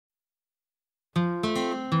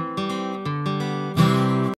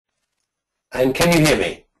And can you hear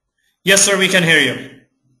me? Yes, sir, we can hear you.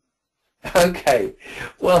 Okay.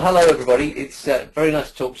 Well, hello everybody. It's very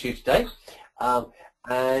nice to talk to you today. I'm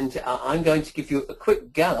going to give you a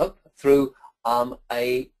quick gallop through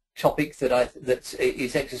a topic that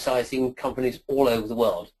is exercising companies all over the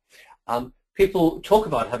world. People talk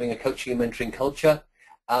about having a coaching and mentoring culture,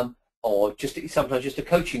 or sometimes just a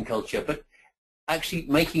coaching culture, but actually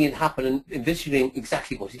making it happen and envisioning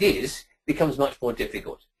exactly what it is becomes much more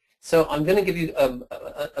difficult. So I'm going to give you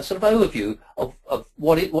a sort of overview of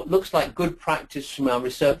what looks like good practice from our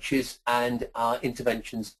researches and our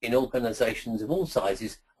interventions in organizations of all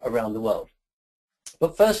sizes around the world.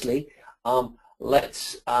 But firstly,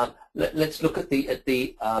 let's look at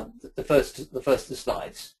the first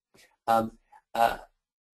slides.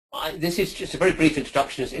 This is just a very brief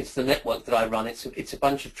introduction. It's the network that I run. It's a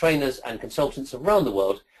bunch of trainers and consultants around the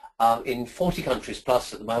world in 40 countries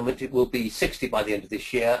plus at the moment. It will be 60 by the end of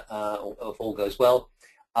this year, if all goes well.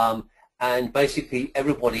 And basically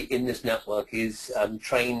everybody in this network is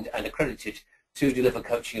trained and accredited to deliver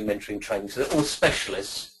coaching and mentoring training. So they're all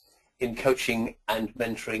specialists in coaching and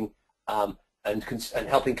mentoring and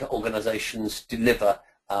helping organizations deliver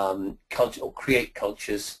culture or create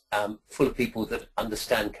cultures full of people that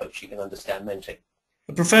understand coaching and understand mentoring.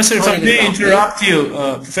 Professor, if I may interrupt you,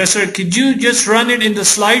 Professor, could you just run it in the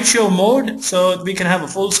slideshow mode so we can have a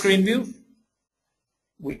full screen view?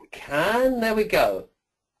 We can. There we go.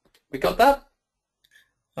 We got that?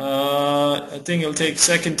 I think it'll take a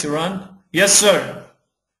second to run. Yes, sir.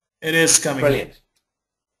 It is coming. Brilliant.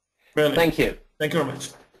 Brilliant. Thank you. Thank you very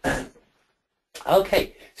much.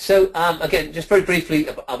 Okay. So again, just very briefly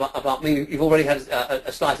about me. You've already had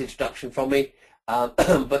a slight introduction from me.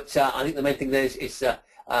 But I think the main thing there is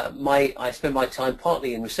I spend my time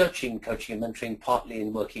partly in researching coaching and mentoring, partly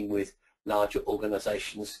in working with larger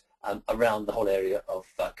organizations around the whole area of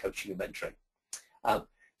coaching and mentoring.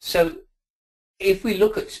 So if we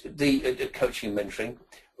look at the coaching and mentoring,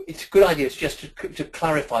 it's a good idea just to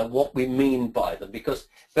clarify what we mean by them, because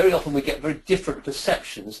very often we get very different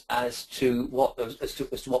perceptions as to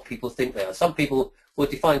what people think they are. Some people will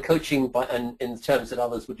define coaching in terms that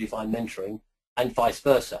others would define mentoring, and vice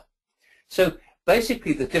versa. So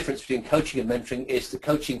basically the difference between coaching and mentoring is the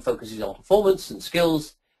coaching focuses on performance and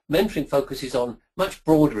skills, mentoring focuses on much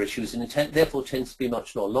broader issues and therefore tends to be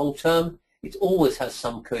much more long-term. It always has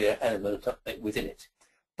some career element within it.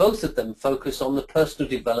 Both of them focus on the personal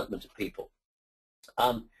development of people.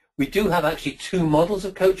 We do have actually two models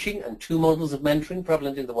of coaching and two models of mentoring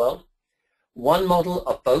prevalent in the world. One model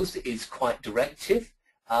of both is quite directive,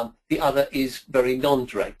 the other is very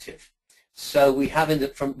non-directive. So we have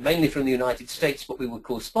mainly from the United States what we would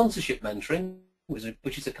call sponsorship mentoring,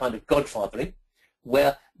 which is a kind of godfathering,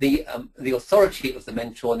 where the authority of the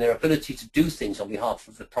mentor and their ability to do things on behalf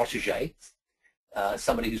of the protege,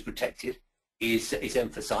 somebody who's protected, is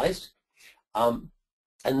emphasized. And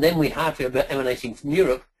then we have, emanating from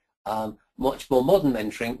Europe, much more modern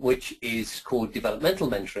mentoring, which is called developmental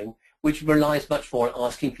mentoring, which relies much more on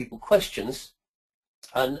asking people questions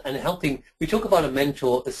and helping. We talk about a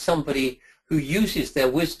mentor as somebody who uses their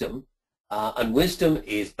wisdom, and wisdom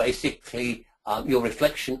is basically your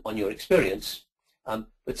reflection on your experience,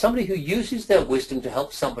 but somebody who uses their wisdom to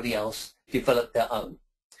help somebody else develop their own.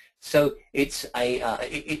 So it's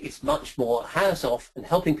much more hands-off and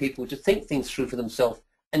helping people to think things through for themselves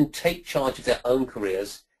and take charge of their own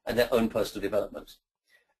careers and their own personal development.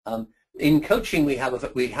 In coaching, we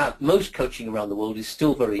have most coaching around the world is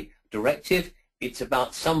still very directive. It's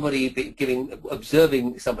about somebody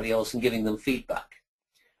observing somebody else and giving them feedback.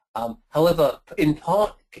 However, in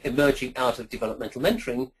part emerging out of developmental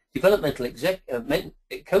mentoring, developmental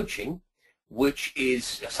coaching, which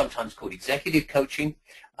is sometimes called executive coaching,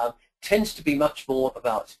 tends to be much more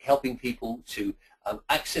about helping people to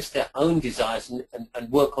access their own desires and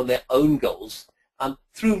work on their own goals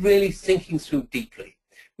through really thinking through deeply.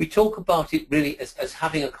 We talk about it really as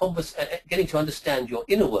having getting to understand your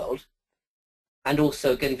inner world and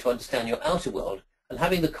also getting to understand your outer world and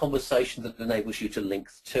having the conversation that enables you to link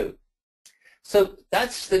the two. So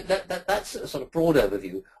that's a sort of broad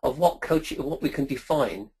overview of what we can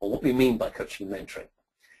define or what we mean by coaching and mentoring.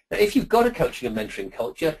 Now, if you've got a coaching and mentoring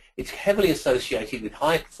culture, it's heavily associated with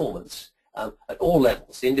high performance at all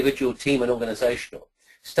levels, individual, team, and organizational.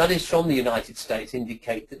 Studies from the United States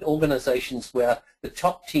indicate that organizations where the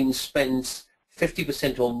top team spends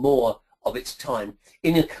 50% or more of its time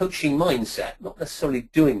in a coaching mindset, not necessarily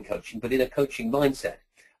doing coaching, but in a coaching mindset,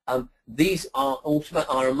 these are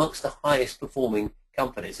amongst the highest performing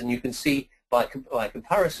companies. And you can see by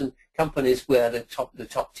comparison, companies where the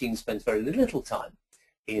top team spends very little time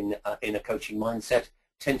in a coaching mindset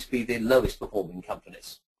tend to be the lowest performing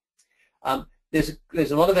companies.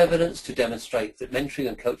 There's a lot of evidence to demonstrate that mentoring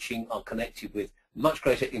and coaching are connected with much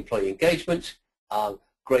greater employee engagement,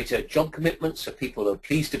 greater job commitment, so people are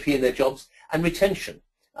pleased to be in their jobs, and retention.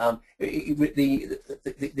 The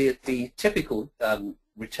typical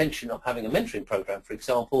retention of having a mentoring program, for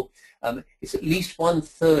example, is at least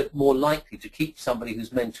 1/3 more likely to keep somebody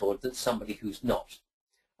who's mentored than somebody who's not.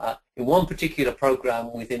 In one particular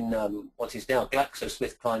program within what is now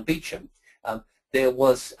GlaxoSmithKline Beecham, there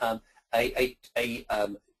was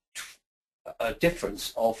a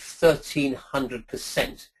difference of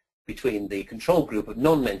 1,300% between the control group of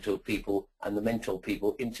non-mentored people and the mentored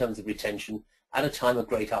people in terms of retention at a time of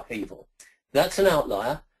great upheaval. That's an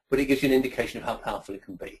outlier, but it gives you an indication of how powerful it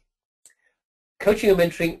can be. Coaching and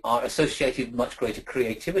mentoring are associated with much greater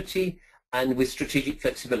creativity and with strategic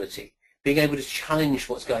flexibility, being able to challenge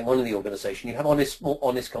what's going on in the organization. You have more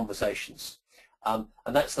honest conversations. And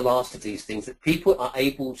that's the last of these things, that people are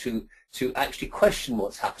able to actually question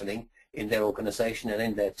what's happening in their organization and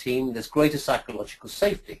in their team. There's greater psychological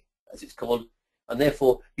safety, as it's called, and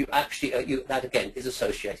therefore you actually, that again is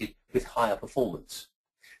associated with higher performance.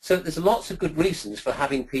 So there's lots of good reasons for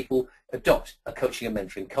having people adopt a coaching and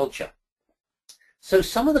mentoring culture. So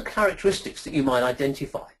some of the characteristics that you might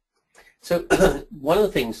identify. So one of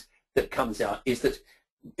the things that comes out is that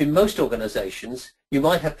in most organizations, you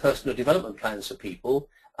might have personal development plans for people.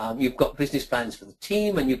 You've got business plans for the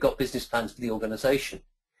team, and you've got business plans for the organization.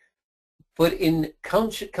 But in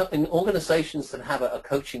organizations that have a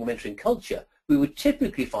coaching and mentoring culture, we would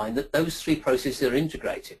typically find that those three processes are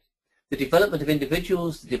integrated. The development of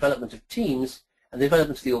individuals, the development of teams, and the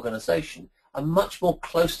development of the organization are much more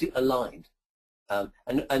closely aligned.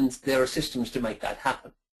 And there are systems to make that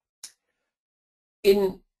happen.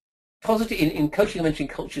 In coaching and mentoring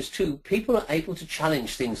cultures too, people are able to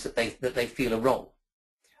challenge things that they feel are wrong.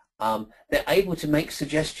 They're able to make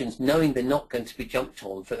suggestions knowing they're not going to be jumped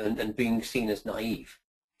on and being seen as naive.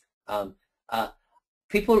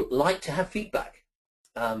 People like to have feedback.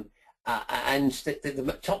 And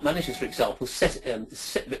the top managers, for example,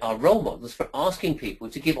 are role models for asking people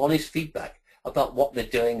to give honest feedback about what they're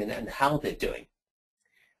doing and how they're doing.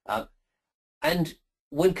 And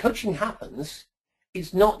when coaching happens,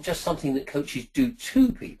 it's not just something that coaches do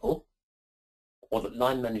to people, or that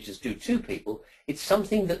line managers do to people. It's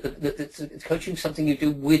something that coaching is something you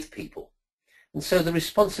do with people. And so the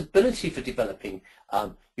responsibility for developing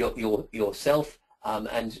yourself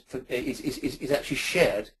is actually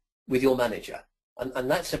shared with your manager. And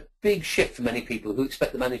that's a big shift for many people who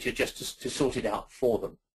expect the manager just to sort it out for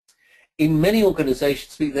them. In many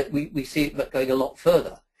organizations, we see it going a lot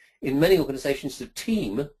further. In many organizations, the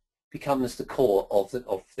team becomes the core of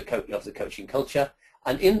the coaching culture,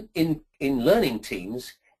 and in learning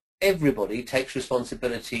teams, everybody takes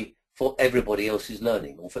responsibility for everybody else's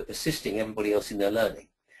learning, or for assisting everybody else in their learning.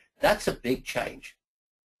 That's a big change.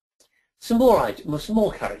 Some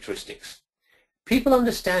more characteristics. People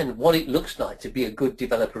understand what it looks like to be a good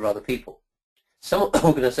developer of other people. Some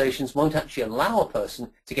organizations won't actually allow a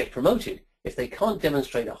person to get promoted if they can't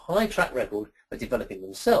demonstrate a high track record of developing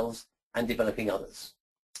themselves and developing others.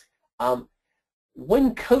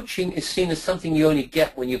 When coaching is seen as something you only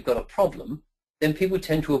get when you've got a problem, then people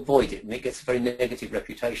tend to avoid it, and it gets a very negative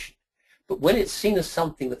reputation. But when it's seen as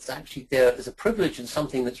something that's actually there as a privilege and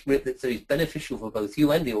something that is beneficial for both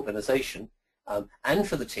you and the organization and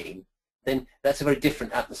for the team, then that's a very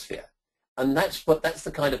different atmosphere. And that's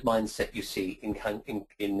the kind of mindset you see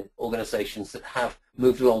in organizations that have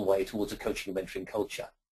moved a long way towards a coaching and mentoring culture.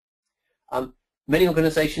 Many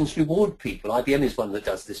organizations reward people. IBM is one that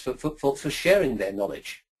does this for sharing their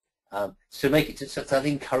knowledge, so they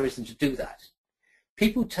encourage them to do that.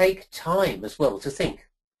 People take time as well to think.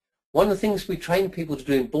 One of the things we train people to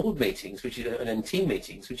do in board meetings, and in team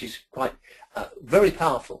meetings, which is quite very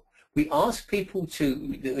powerful, we ask people to,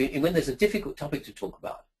 when there's a difficult topic to talk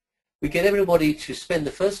about, we get everybody to spend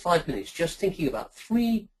the first 5 minutes just thinking about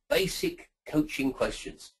 3 basic coaching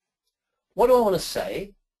questions. What do I want to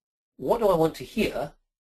say? What do I want to hear?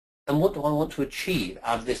 And what do I want to achieve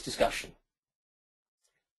out of this discussion?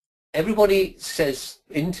 Everybody says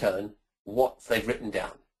in turn what they've written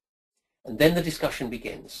down. And then the discussion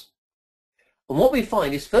begins. And what we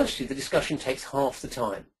find is, firstly, the discussion takes half the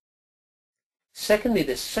time. Secondly,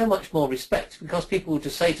 there's so much more respect, because people would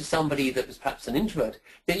just say to somebody that was perhaps an introvert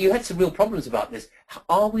that you had some real problems about this.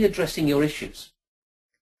 Are we addressing your issues?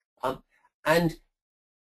 And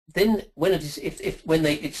then when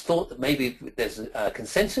it's thought that maybe there's a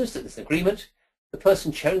consensus, that there's an agreement, the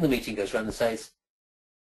person chairing the meeting goes around and says,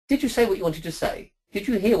 did you say what you wanted to say? Did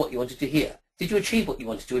you hear what you wanted to hear? Did you achieve what you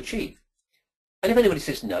wanted to achieve? And if anybody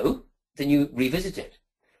says no, then you revisit it.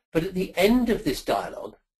 But at the end of this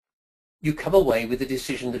dialogue, you come away with a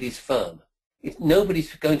decision that is firm. If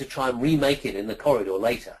nobody's going to try and remake it in the corridor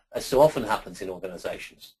later, as so often happens in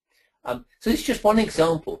organizations. So this is just one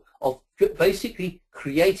example of basically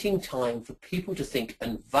creating time for people to think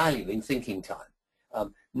and valuing thinking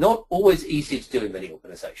time. Not always easy to do in many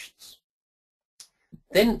organizations.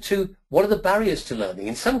 Then to what are the barriers to learning?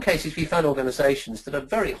 In some cases we found organizations that are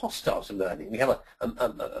very hostile to learning. We have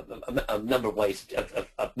a number of ways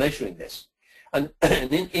of measuring this. And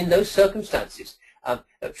in those circumstances,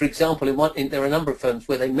 for example, there are a number of firms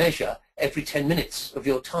where they measure every 10 minutes of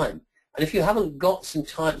your time. And if you haven't got some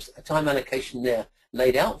time allocation there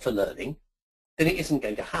laid out for learning, then it isn't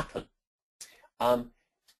going to happen.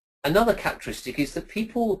 Another characteristic is that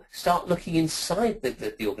people start looking inside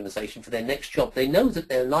the organization for their next job. They know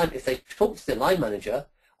that if they talk to their line manager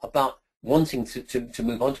about wanting to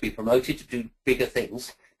move on, to be promoted, to do bigger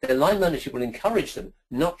things, their line manager will encourage them,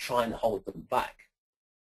 not try and hold them back.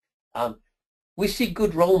 We see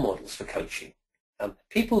good role models for coaching.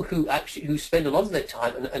 People who spend a lot of their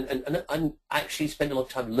time and actually spend a lot of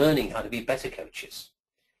time learning how to be better coaches.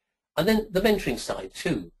 And then the mentoring side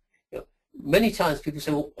too. Many times people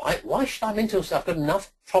say, well, why should I mentor? I've got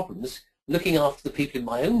enough problems looking after the people in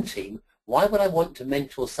my own team. Why would I want to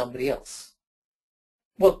mentor somebody else?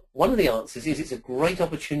 Well, one of the answers is it's a great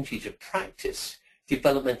opportunity to practice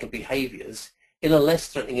developmental behaviors in a less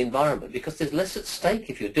threatening environment, because there's less at stake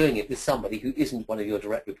if you're doing it with somebody who isn't one of your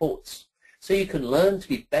direct reports. So you can learn to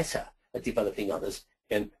be better at developing others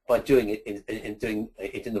by doing it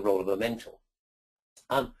in the role of a mentor.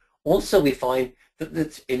 Also, we find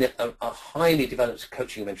that in a highly developed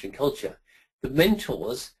coaching and mentoring culture, the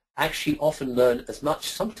mentors actually often learn as much,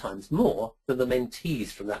 sometimes more, than the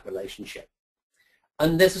mentees from that relationship.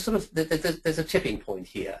 And there's a tipping point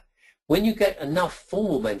here. When you get enough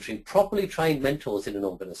formal mentoring, properly trained mentors in an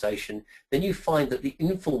organization, then you find that the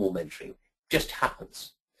informal mentoring just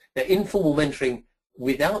happens. Now, informal mentoring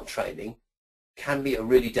without training can be a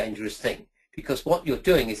really dangerous thing, because what you're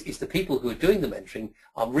doing is the people who are doing the mentoring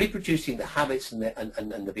are reproducing the habits and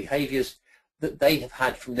the behaviors that they have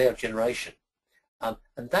had from their generation. And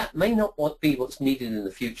that may not be what's needed in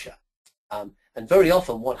the future. And very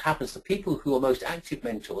often what happens, the people who are most active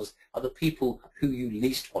mentors are the people who you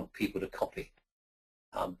least want people to copy.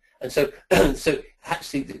 And so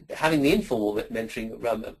actually having the informal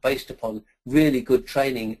mentoring based upon really good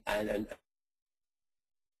training and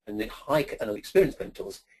the high and experienced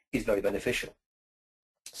mentors is very beneficial.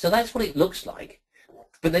 So that's what it looks like.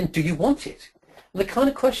 But then, do you want it? And the kind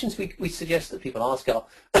of questions we suggest that people ask are,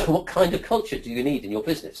 what kind of culture do you need in your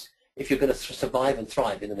business if you're going to survive and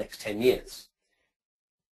thrive in the next 10 years?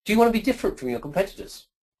 Do you want to be different from your competitors?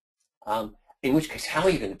 In which case, how are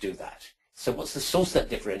you going to do that? So what's the source of that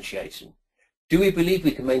differentiation? Do we believe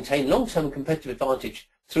we can maintain long-term competitive advantage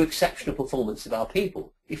through exceptional performance of our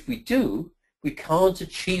people? If we do, we can't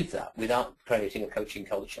achieve that without creating a coaching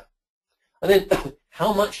culture. And then,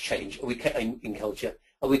 how much change are we in culture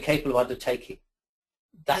are we capable of undertaking?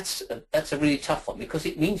 That's a really tough one, because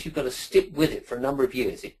it means you've got to stick with it for a number of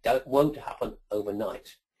years. It won't happen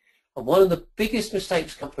overnight. And one of the biggest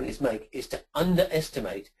mistakes companies make is to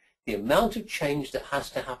underestimate the amount of change that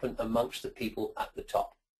has to happen amongst the people at the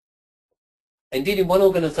top. Indeed, in one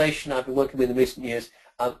organization I've been working with in recent years,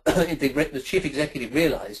 the chief executive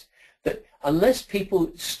realized that unless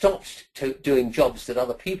people stopped doing jobs that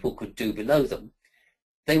other people could do below them,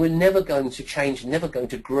 they were never going to change, never going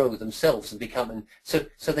to grow themselves and become. So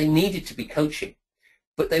they needed to be coaching,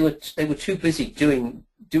 but they were too busy doing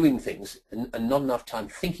things and not enough time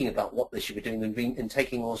thinking about what they should be doing and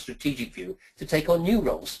taking a more strategic view to take on new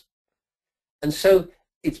roles. And so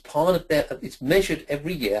it's part of it's measured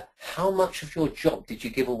every year. How much of your job did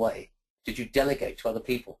you give away? Did you delegate to other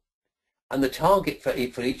people? And the target for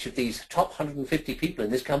each of these top 150 people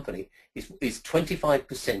in this company is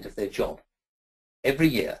 25% of their job every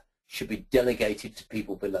year should be delegated to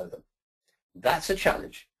people below them. That's a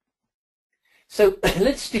challenge. So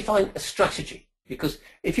let's define a strategy, because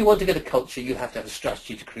if you want to get a culture, you have to have a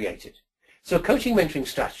strategy to create it. So a coaching mentoring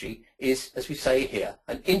strategy is, as we say here,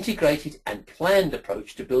 an integrated and planned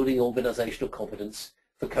approach to building organizational competence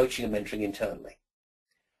for coaching and mentoring internally,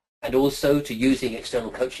 and also to using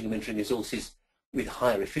external coaching and mentoring resources with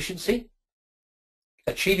higher efficiency,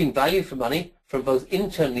 achieving value for money from both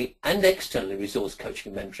internally and externally resourced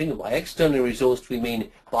coaching and mentoring. And by externally resourced, we mean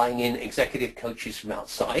buying in executive coaches from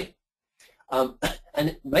outside,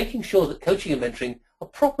 and making sure that coaching and mentoring are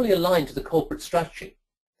properly aligned to the corporate strategy.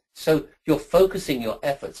 So you're focusing your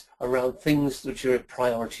efforts around things which are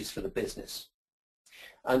priorities for the business.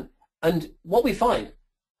 And And what we find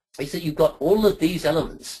is that you've got all of these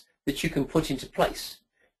elements that you can put into place.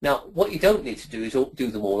 Now, what you don't need to do is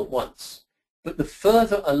do them all at once. But the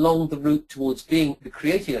further along the route towards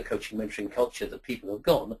creating a coaching mentoring culture that people have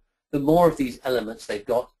gone, the more of these elements they've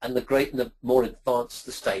got, and the more advanced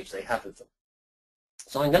the stage they have of them.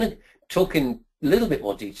 So I'm going to talk in a little bit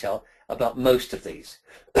more detail about most of these.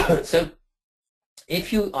 So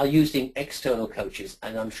if you are using external coaches,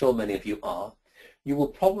 and I'm sure many of you are, you will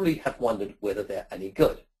probably have wondered whether they're any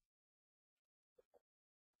good.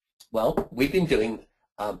 Well, we've been doing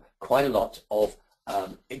quite a lot of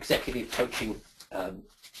executive coaching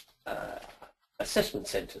assessment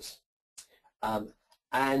centers.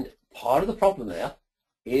 And part of the problem there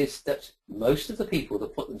is that most of the people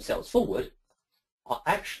that put themselves forward are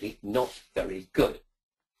actually not very good.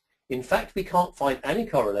 In fact, we can't find any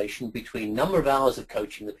correlation between number of hours of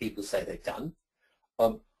coaching that people say they've done,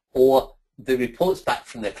 or the reports back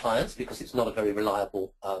from their clients, because it's not a very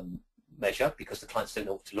reliable measure, because the clients don't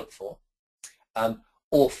know what to look for,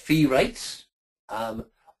 or fee rates,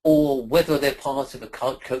 or whether they're part of a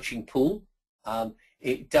coaching pool.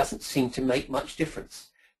 It doesn't seem to make much difference.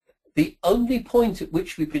 The only point at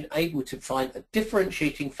which we've been able to find a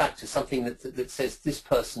differentiating factor, something that says this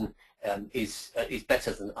person is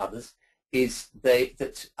better than others, is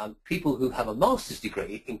that people who have a master's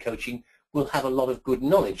degree in coaching will have a lot of good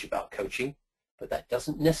knowledge about coaching, but that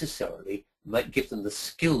doesn't necessarily give them the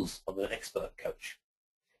skills of an expert coach.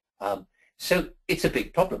 So it's a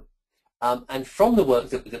big problem. And from the work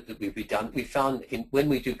that we've done, we found when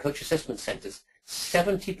we do coach assessment centers,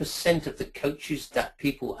 70% of the coaches that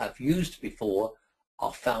people have used before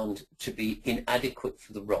are found to be inadequate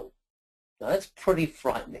for the role. Now that's pretty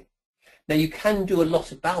frightening. Now you can do a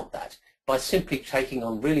lot about that by simply taking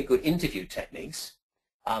on really good interview techniques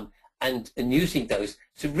and using those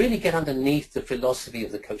to really get underneath the philosophy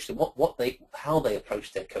of the coach, how they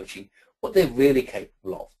approach their coaching, what they're really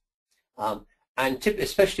capable of.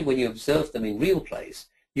 Especially when you observe them in real plays,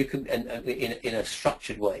 you can, in a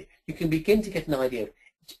structured way, you can begin to get an idea of,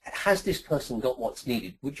 has this person got what's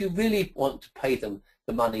needed? Would you really want to pay them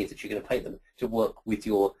the money that you're going to pay them to work with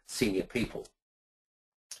your senior people?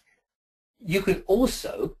 You can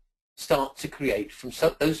also start to create from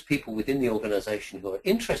those people within the organization who are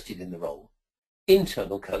interested in the role,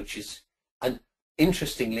 internal coaches, and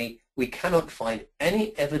interestingly, we cannot find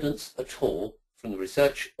any evidence at all from the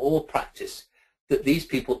research or practice that these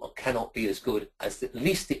people cannot be as good as at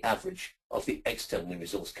least the average of the externally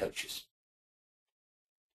resourced coaches.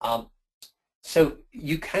 So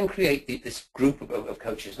you can create this group of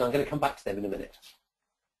coaches, and I'm going to come back to them in a minute.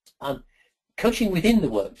 Coaching within the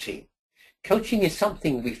work team. Coaching is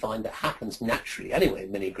something we find that happens naturally anyway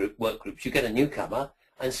in many work groups. You get a newcomer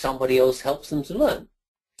and somebody else helps them to learn,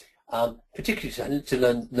 particularly to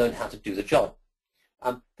learn how to do the job.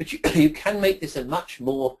 But you can make this a much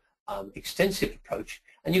more extensive approach,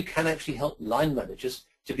 and you can actually help line managers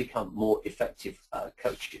to become more effective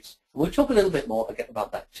coaches. And we'll talk a little bit more again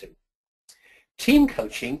about that too. Team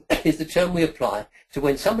coaching is the term we apply to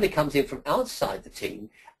when somebody comes in from outside the team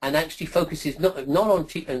and actually focuses not on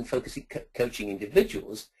coaching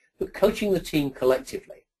individuals, but coaching the team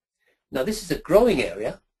collectively. Now this is a growing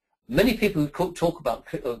area. Many people who talk about,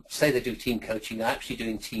 say they do team coaching, are actually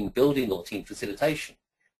doing team building or team facilitation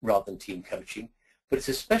rather than team coaching. But it's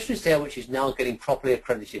a specialist area which is now getting properly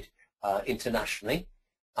accredited internationally,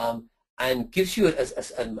 and gives you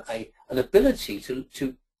an ability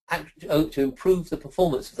to improve the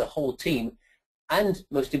performance of the whole team, and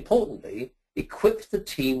most importantly, equip the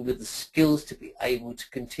team with the skills to be able to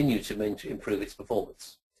continue to improve its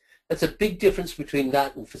performance. That's a big difference between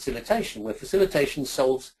that and facilitation, where facilitation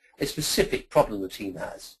solves a specific problem the team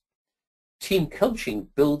has. Team coaching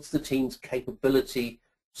builds the team's capability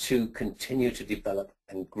to continue to develop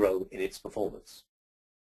and grow in its performance.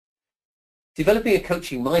 Developing a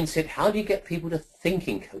coaching mindset, how do you get people to think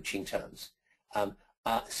in coaching terms?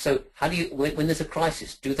 So how do you, when there's a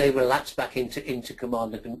crisis, do they relapse back into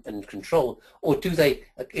command and control, or do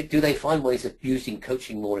they find ways of using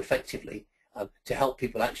coaching more effectively to help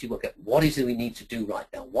people actually work out what is it we need to do right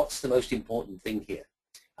now, what's the most important thing here,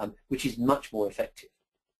 which is much more effective.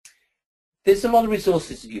 There's a lot of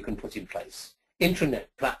resources that you can put in place. Intranet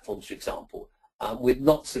platforms, for example, with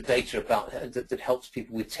lots of data about that helps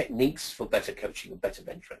people with techniques for better coaching and better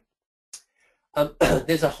mentoring.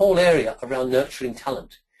 There's a whole area around nurturing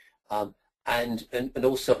talent and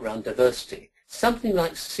also around diversity. Something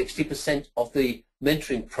like 60% of the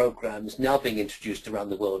mentoring programs now being introduced around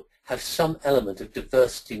the world have some element of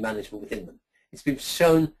diversity management within them. It's been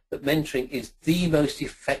shown that mentoring is the most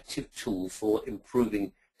effective tool for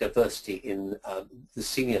improving diversity in the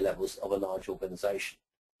senior levels of a large organization.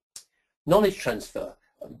 Knowledge transfer.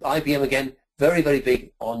 IBM, again, very, very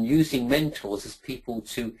big on using mentors as people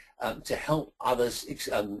to help others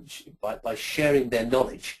by sharing their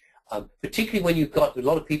knowledge, particularly when you've got a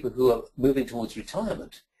lot of people who are moving towards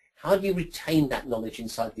retirement. How do you retain that knowledge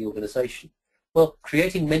inside the organization? Well,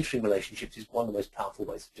 creating mentoring relationships is one of the most powerful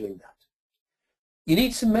ways of doing that. You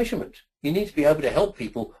need some measurement. You need to be able to help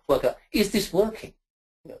people work out, is this working?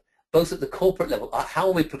 You know, both at the corporate level, how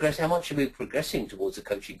are we progressing, how much are we progressing towards a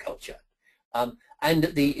coaching culture? And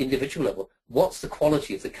at the individual level, what's the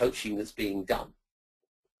quality of the coaching that's being done?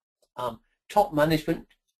 Top management,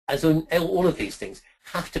 as in all of these things,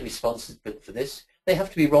 have to be sponsored for this. They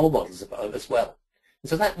have to be role models as well. And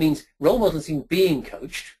so that means role models in being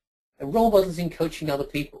coached and role models in coaching other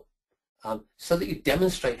people, so that you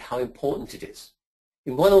demonstrate how important it is.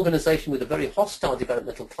 In one organization with a very hostile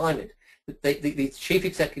developmental climate, the chief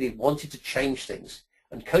executive wanted to change things,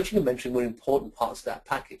 and coaching and mentoring were important parts of that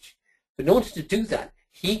package. But in order to do that,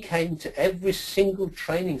 he came to every single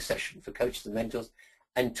training session for coaches and mentors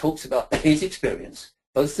and talks about his experience,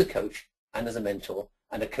 both as a coach and as a mentor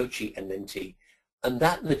and a coachee and mentee. And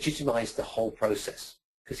that legitimized the whole process,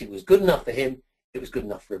 because it was good enough for him, it was good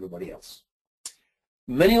enough for everybody else.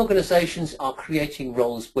 Many organizations are creating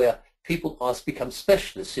roles where people become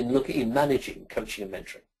specialists in managing coaching and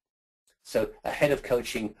mentoring. So a head of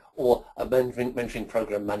coaching or a mentoring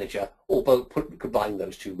program manager, or both, combine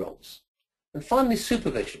those two roles. And finally,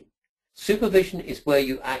 supervision. Supervision is where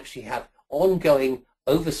you actually have ongoing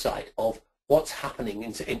oversight of what's happening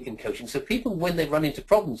in coaching. So people, when they run into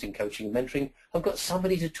problems in coaching and mentoring, have got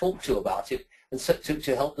somebody to talk to about it, and so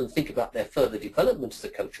to help them think about their further development as a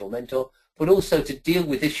coach or mentor, but also to deal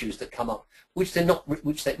with issues that come up which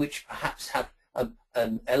which perhaps have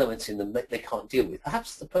elements in them that they can't deal with.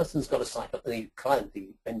 Perhaps the person's got the client, the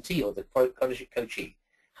mentee or the coachee,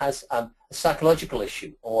 has a psychological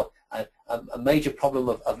issue or a major problem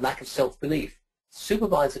of lack of self-belief.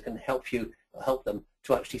 Supervisor can help them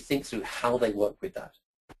to actually think through how they work with that.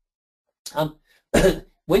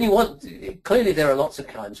 When you clearly there are lots of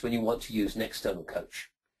times when you want to use an external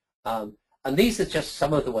coach. And these are just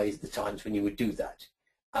some of the times when you would do that.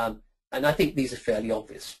 And I think these are fairly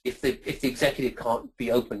obvious. If the executive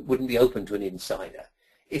wouldn't be open to an insider,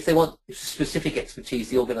 if they want specific expertise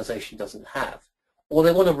the organization doesn't have, or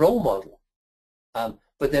they want a role model,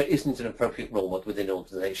 but there isn't an appropriate role model within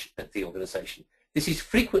the organization. This is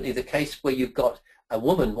frequently the case where you've got a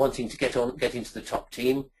woman wanting to get into the top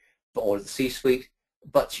team or the C-suite,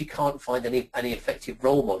 but she can't find any effective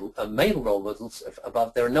role model, male role models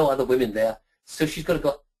above. There are no other women there, so she's got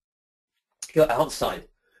to go outside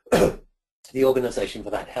the organization for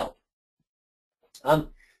that help.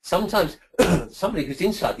 Sometimes somebody who's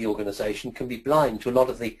inside the organization can be blind to a lot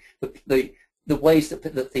of the ways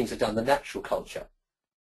that things are done, the natural culture.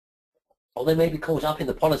 Or they may be caught up in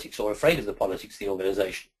the politics or afraid of the politics of the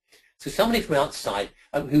organization. So somebody from outside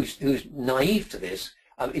who's naive to this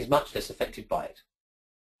is much less affected by it.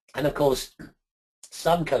 And of course,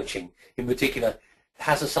 some coaching in particular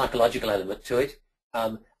has a psychological element to it.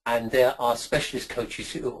 And there are specialist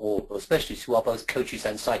coaches or specialists who are both coaches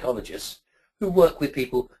and psychologists who work with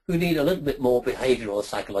people who need a little bit more behavioral or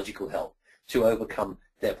psychological help to overcome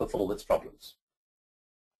their performance problems.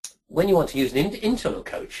 When you want to use an internal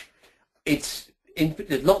coach, there's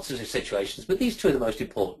lots of situations, but these two are the most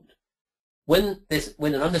important. When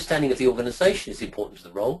an understanding of the organization is important to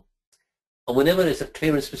the role, and whenever there's a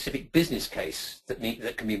clear and specific business case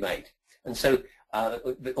that can be made, and so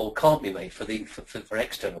or can't be made for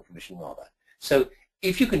external provision rather. So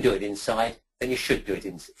if you can do it inside, then you should do it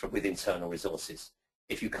with internal resources.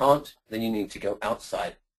 If you can't, then you need to go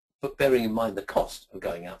outside, but bearing in mind the cost of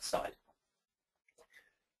going outside.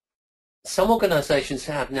 Some organizations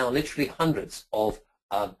have now literally hundreds of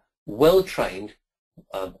well-trained,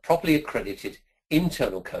 properly accredited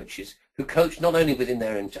internal coaches who coach not only within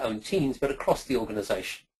their own teams, but across the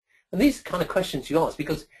organization. And these are the kind of questions you ask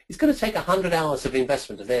because it's going to take 100 hours of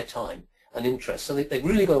investment of their time and interest, so they're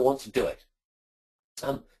really going to want to do it.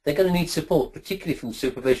 They're going to need support, particularly from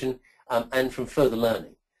supervision and from further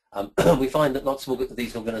learning. We find that lots of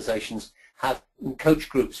these organizations have coach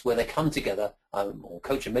groups where they come together, or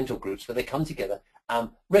coach and mentor groups where they come together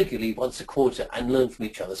regularly once a quarter and learn from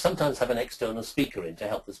each other, sometimes have an external speaker in to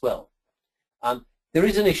help as well. There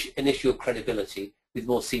is an issue of credibility with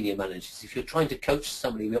more senior managers. If you're trying to coach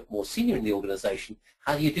somebody more senior in the organization,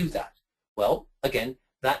 how do you do that? Well, again,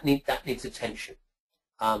 that needs attention.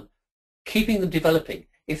 Keeping them developing.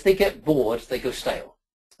 If they get bored, they go stale.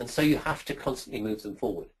 And so you have to constantly move them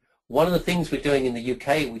forward. One of the things we're doing in the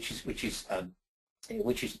UK, which is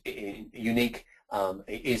which is unique,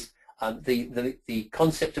 is the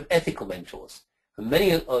concept of ethical mentors.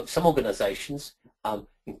 And some organisations,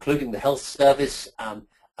 including the health service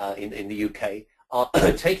in the UK, are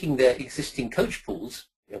taking their existing coach pools,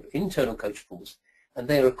 internal coach pools, and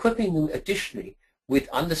they are equipping them additionally with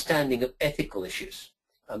understanding of ethical issues,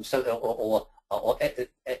 or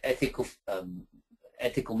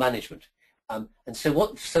ethical management. And so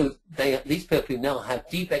these people who now have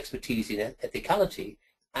deep expertise in ethicality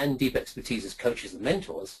and deep expertise as coaches and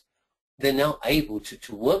mentors, they're now able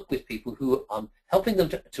to work with people who are helping them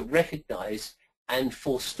to recognize and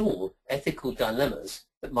forestall ethical dilemmas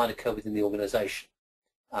that might occur within the organization.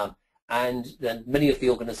 And then many of the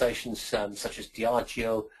organizations, such as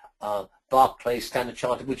Diageo, Barclays, Standard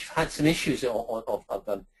Chartered, which have had some issues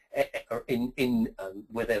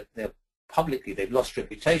where they're publicly, they've lost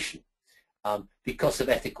reputation because of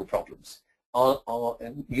ethical problems, are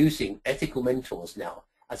using ethical mentors now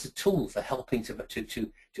as a tool for helping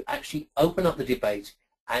to actually open up the debate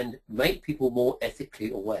and make people more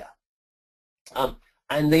ethically aware.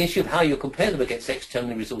 And the issue of how you compare them against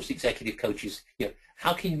externally resourced executive coaches,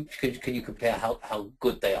 how can you compare how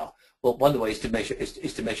good they are? Well, one of the ways to measure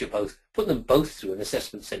is to measure both, put them both through an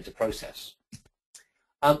assessment center process.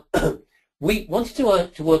 We wanted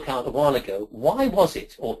to work out a while ago, why was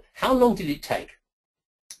it, or how long did it take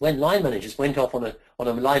when line managers went off on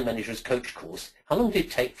a line manager's coach course, how long did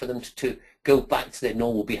it take for them to go back to their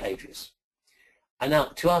normal behaviors? And now,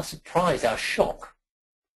 to our surprise, our shock,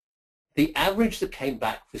 the average that came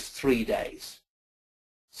back was 3 days.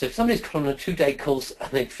 So if somebody's gone on a 2-day course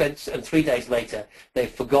and 3 days later they've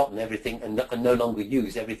forgotten everything and no longer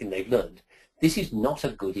use everything they've learned, this is not a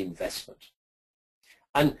good investment.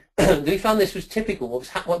 And we found this was typical.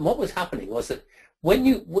 What was happening was that when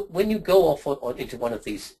you go off into one of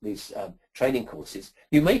these training courses,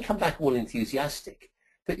 you may come back all enthusiastic,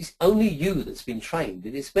 but it's only you that's been trained.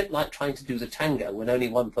 And it's a bit like trying to do the tango when only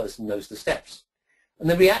one person knows the steps. And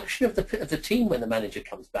the reaction of the team when the manager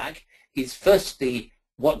comes back is firstly,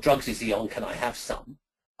 what drugs is he on? Can I have some?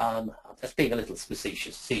 That's being a little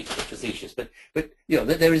facetious, but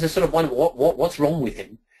there is a sort of one, what's wrong with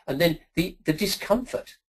him? And then the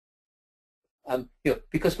discomfort.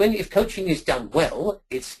 Because if coaching is done well,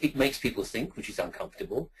 it makes people think, which is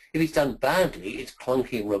uncomfortable. If it's done badly, it's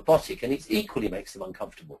clunky and robotic, and it equally makes them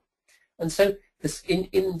uncomfortable. And so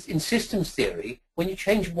in systems theory, when you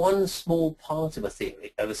change one small part of a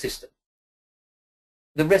system,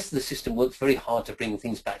 the rest of the system works very hard to bring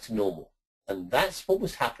things back to normal. And that's what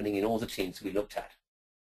was happening in all the teams we looked at.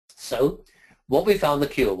 So what we found the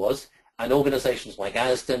cure was, and organizations like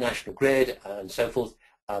ASDA, National Grid, and so forth,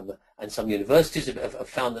 and some universities have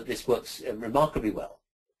found that this works remarkably well.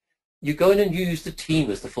 You go in and use the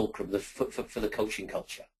team as the fulcrum for the coaching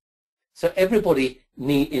culture. So everybody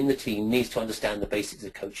in the team needs to understand the basics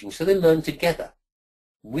of coaching, so they learn together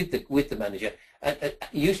with the manager,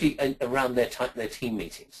 usually around their team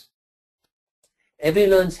meetings.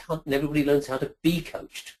 Everybody learns how to be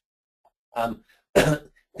coached.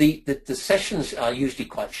 The sessions are usually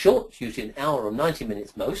quite short, usually an hour or 90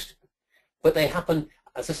 minutes most, but they happen,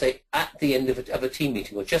 as I say, at the end of a team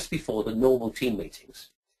meeting or just before the normal team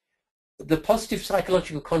meetings. The positive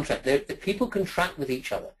psychological contract, that people contract with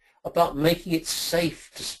each other about making it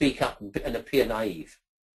safe to speak up and appear naive.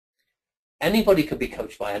 Anybody can be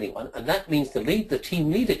coached by anyone, and that means the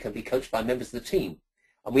team leader can be coached by members of the team.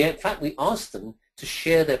 And in fact, we ask them to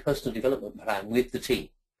share their personal development plan with the team.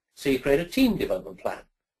 So you create a team development plan,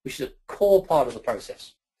 which is a core part of the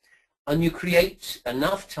process. And you create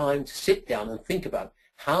enough time to sit down and think about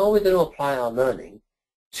how we're going to apply our learning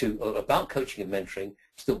about coaching and mentoring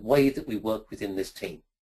to the way that we work within this team.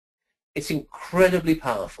 It's incredibly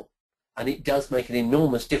powerful, and it does make an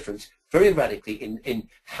enormous difference very radically in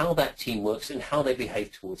how that team works and how they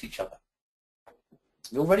behave towards each other.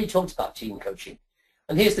 We already talked about team coaching,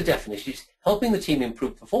 and here's the definition. It's helping the team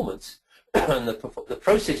improve performance and the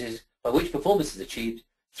processes by which performance is achieved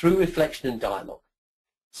through reflection and dialogue.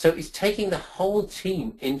 So it's taking the whole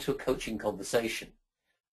team into a coaching conversation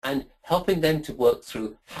and helping them to work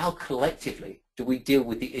through how collectively do we deal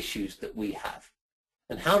with the issues that we have,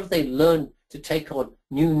 and how do they learn to take on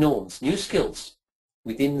new norms, new skills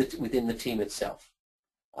within the team itself.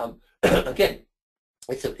 Again,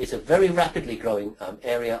 it's a very rapidly growing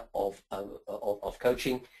area of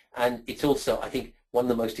coaching, and it's also, I think, one of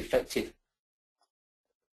the most effective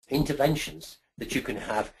interventions that you can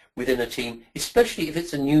have within a team, especially if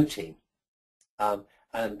it's a new team.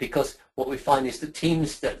 And because what we find is that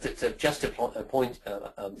teams that are just a point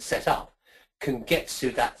set up can get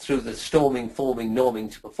to that through the storming, forming,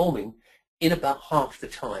 norming to performing in about half the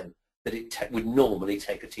time that it would normally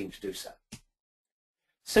take a team to do so.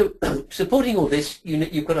 So supporting all this,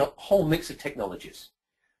 you've got a whole mix of technologies.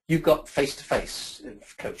 You've got face-to-face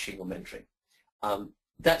coaching or mentoring.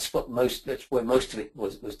 That's where most of it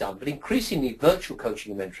was done. But increasingly, virtual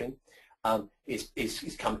coaching and mentoring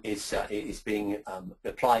is being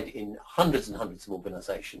applied in hundreds and hundreds of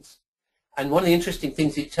organisations. And one of the interesting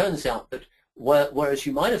things, it turns out that whereas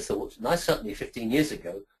you might have thought, and I certainly 15 years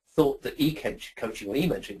ago thought that e-coaching or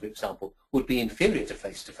e-mentoring, for example, would be inferior to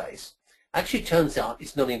face-to-face, actually it turns out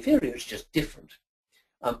it's not inferior, it's just different.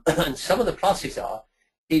 And some of the pluses are,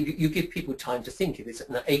 if you give people time to think. If it's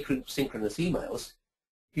an asynchronous emails,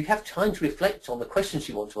 you have time to reflect on the questions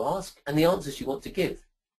you want to ask and the answers you want to give.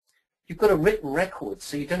 You've got a written record,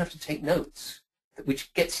 so you don't have to take notes,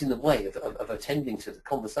 which gets in the way of attending to the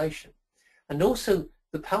conversation. And also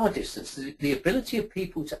the power distance, the ability of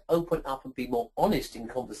people to open up and be more honest in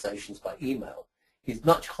conversations by email is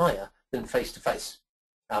much higher than face-to-face.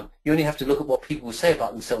 You only have to look at what people say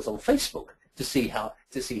about themselves on Facebook to see how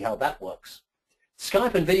that works.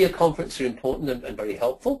 Skype and video conference are important and very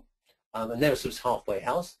helpful, and they're a sort of halfway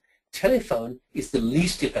house. Telephone is the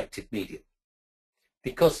least effective medium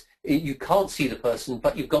because you can't see the person,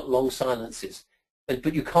 but you've got long silences,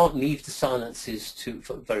 but you can't leave the silences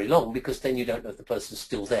for very long because then you don't know if the person's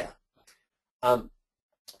still there.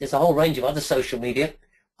 There's a whole range of other social media,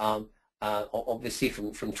 obviously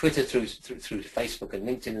from Twitter through to Facebook and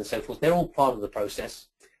LinkedIn and so forth. They're all part of the process.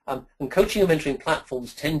 And coaching and mentoring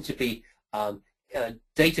platforms tend to be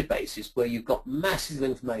databases where you've got massive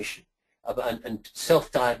information and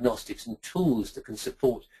self-diagnostics and tools that can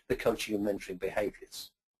support the coaching and mentoring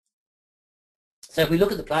behaviors. So if we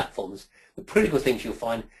look at the platforms, the critical things you'll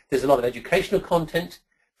find, there's a lot of educational content.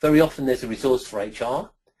 Very often there's a resource for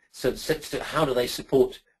HR. So how do they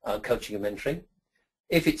support coaching and mentoring?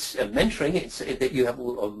 If it's mentoring, it's that you have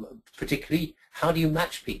particularly how do you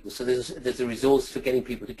match people? So there's a resource for getting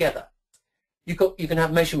people together. You can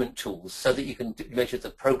have measurement tools so that you can measure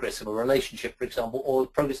the progress of a relationship, for example, or the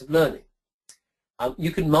progress of learning.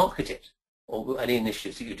 You can market it, or any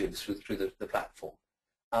initiatives that you do through the platform.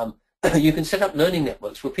 You can set up learning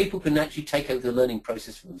networks where people can actually take over the learning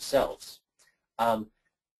process for themselves.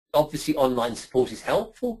 Obviously, online support is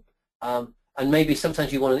helpful, and maybe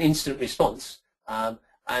sometimes you want an instant response.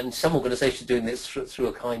 And some organisations are doing this through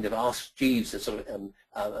a kind of Ask Jeeves, a sort of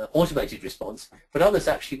automated response, but others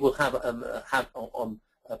actually will have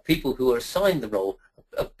people who are assigned the role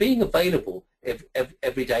of being available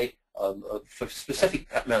every day for a specific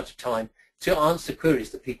amount of time to answer queries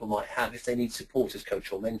that people might have if they need support as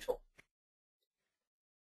coach or mentor.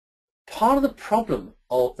 Part of the problem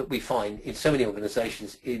that we find in so many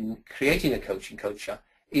organisations in creating a coaching culture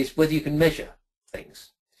is whether you can measure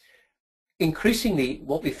things. Increasingly,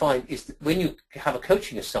 what we find is that when you have a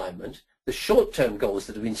coaching assignment, the short-term goals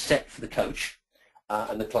that have been set for the coach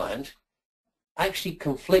and the client actually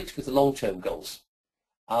conflict with the long-term goals.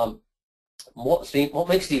 What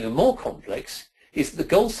makes it even more complex is that the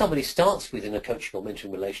goal somebody starts with in a coaching or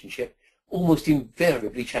mentoring relationship almost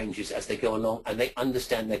invariably changes as they go along and they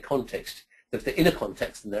understand their context, their inner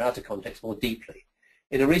context and their outer context more deeply.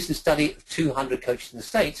 In a recent study of 200 coaches in the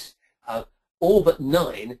States, all but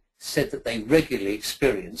 9 said that they regularly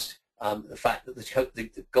experienced the fact that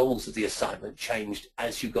the goals of the assignment changed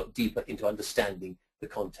as you got deeper into understanding the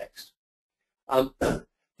context. The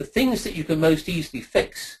things that you can most easily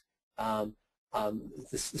fix, the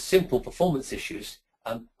simple performance issues,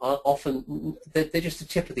 are often, they're just the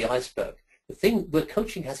tip of the iceberg. The thing where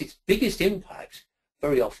coaching has its biggest impact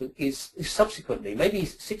very often is subsequently, maybe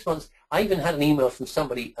 6 months. I even had an email from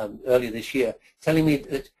somebody earlier this year telling me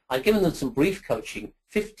that I'd given them some brief coaching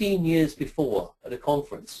 15 years before at a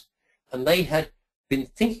conference, and they had been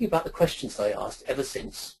thinking about the questions they asked ever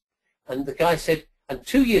since. And the guy said, and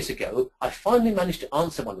 2 years ago, I finally managed to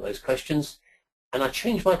answer one of those questions, and I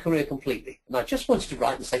changed my career completely. And I just wanted to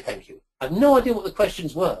write and say thank you. I have no idea what the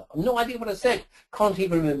questions were. I have no idea what I said. Can't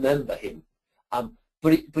even remember him.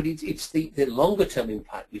 But it's the longer-term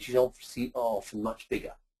impact, which is obviously often much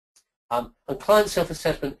bigger. And client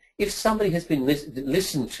self-assessment, if somebody has been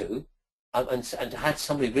listened to and had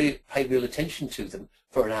somebody really pay real attention to them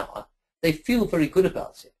for an hour, they feel very good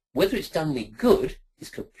about it. Whether it's done any good is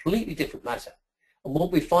a completely different matter. And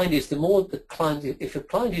what we find is the more the client, if a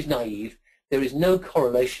client is naive, there is no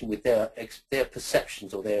correlation with their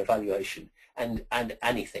perceptions or their evaluation and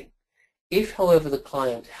anything. If, however, the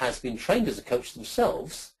client has been trained as a coach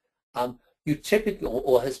themselves, you typically,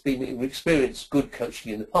 or has been experienced good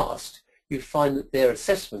coaching in the past, you find that their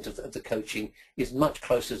assessment of the coaching is much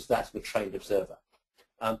closer to that of a trained observer.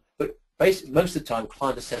 But basically, most of the time,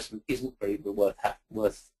 client assessment isn't very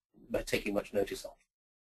worth taking much notice of.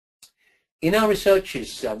 In our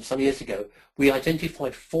researches some years ago, we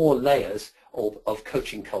identified 4 layers of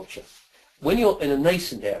coaching culture. When you're in a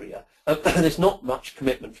nascent area, there's not much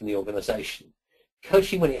commitment from the organization.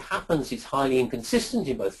 Coaching, when it happens, is highly inconsistent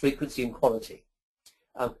in both frequency and quality.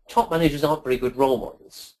 Top managers aren't very good role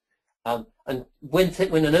models. And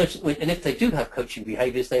if they do have coaching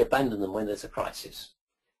behaviors, they abandon them when there's a crisis.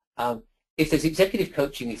 If there's executive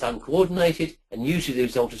coaching, it's uncoordinated and usually the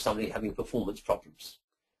result of somebody having performance problems.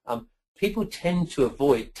 People tend to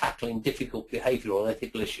avoid tackling difficult behavioral or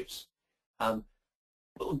ethical issues.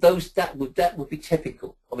 That would be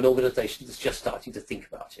typical of an organization that's just starting to think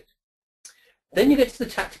about it. Then you get to the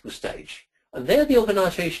tactical stage, and there the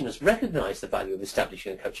organization has recognized the value of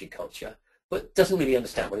establishing a coaching culture, but doesn't really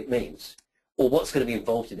understand what it means or what's going to be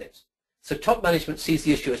involved in it. So top management sees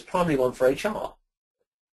the issue as primarily one for HR.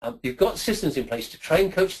 You've got systems in place to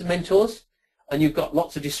train coaches and mentors, and you've got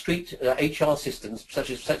lots of discrete HR systems such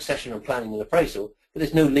as succession and planning and appraisal, but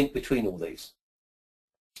there's no link between all these.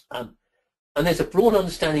 And there's a broad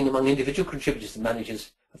understanding among individual contributors and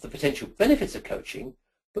managers of the potential benefits of coaching,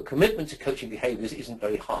 but commitment to coaching behaviors isn't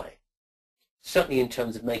very high, certainly in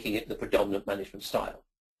terms of making it the predominant management style.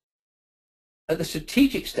 At the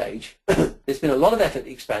strategic stage, there's been a lot of effort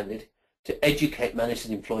expanded to educate managers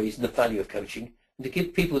and employees in the value of coaching and to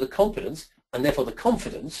give people the confidence, and therefore the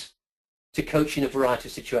confidence, to coach in a variety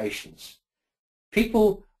of situations.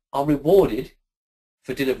 People are rewarded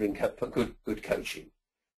for delivering good coaching,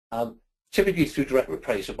 typically through direct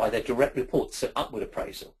appraisal by their direct reports, so upward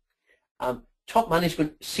appraisal. Top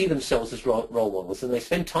management see themselves as role models, and they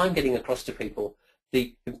spend time getting across to people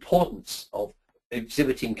the importance of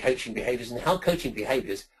exhibiting coaching behaviors and how coaching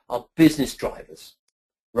behaviors are business drivers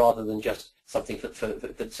rather than just something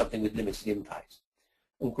something with limited impact.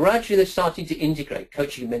 And gradually they're starting to integrate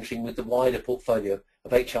coaching and mentoring with the wider portfolio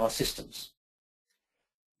of HR systems.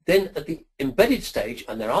 Then at the embedded stage,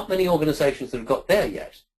 and there aren't many organizations that have got there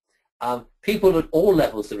yet, people at all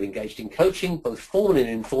levels are engaged in coaching, both formal and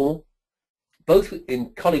informal, both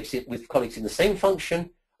with colleagues in the same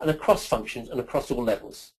function and across functions and across all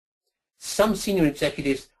levels. Some senior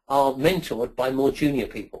executives are mentored by more junior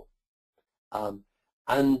people.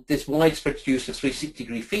 And there's widespread use of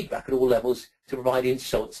 360-degree feedback at all levels to provide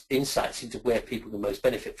insights into where people can most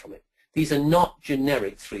benefit from it. These are not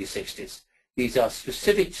generic 360s. These are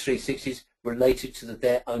specific 360s related to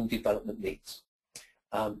their own development needs.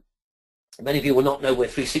 Many of you will not know where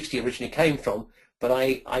 360 originally came from, but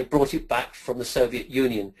I brought it back from the Soviet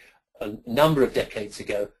Union a number of decades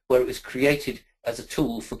ago, where it was created as a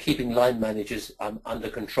tool for keeping line managers under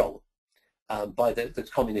control by the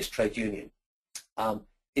communist trade union.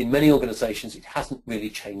 In many organizations, it hasn't really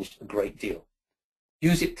changed a great deal.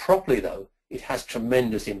 Use it properly, though, it has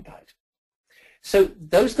tremendous impact. So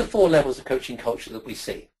those are the 4 levels of coaching culture that we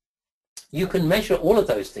see. You can measure all of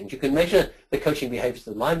those things. You can measure the coaching behaviors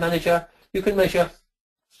of the line manager. You can measure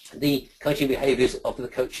the coaching behaviors of the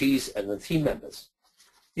coachees and the team members.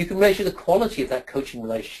 You can measure the quality of that coaching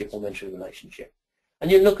relationship or mentoring relationship. And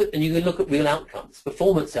you can look at real outcomes,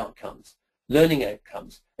 performance outcomes, learning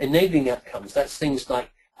outcomes, enabling outcomes. That's things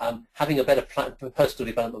like having a better personal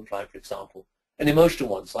development plan, for example, and emotional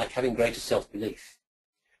ones like having greater self-belief.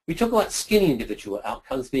 We talk about skinny individual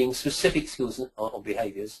outcomes being specific skills or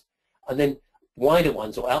behaviors, and then wider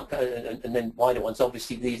ones, and then wider ones,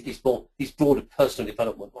 obviously these broader personal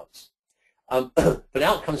development ones. But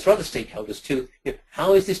outcomes for other stakeholders too.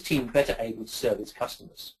 How is this team better able to serve its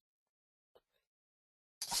customers?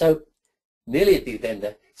 So nearly at the end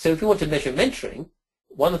there. So if you want to measure mentoring,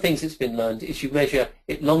 one of the things that's been learned is you measure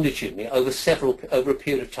it longitudinally over a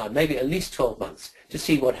period of time, maybe at least 12 months, to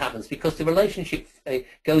see what happens, because the relationship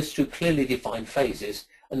goes through clearly defined phases,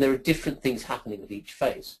 and there are different things happening at each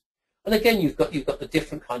phase. And again, you've got the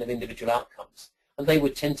different kind of individual outcomes, and they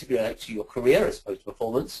would tend to be related to your career as opposed to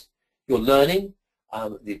performance, your learning,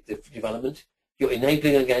 the development, your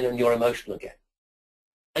enabling again, and your emotional again.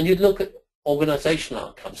 And you'd look at organizational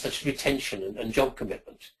outcomes such as retention and job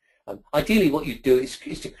commitment. Ideally, what you do is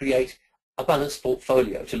to create a balanced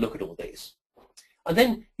portfolio to look at all these. And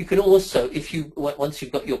then you can also, once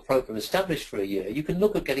you've got your program established for a year, you can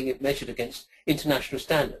look at getting it measured against international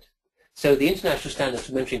standard. So the international standards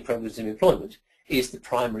for mentoring programs in employment is the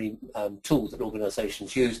primary tool that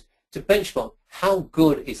organizations use to benchmark how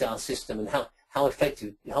good is our system and how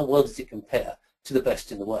effective, how well does it compare to the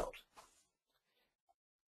best in the world.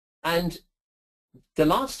 And the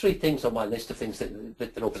last 3 things on my list of things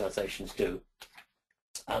that organizations do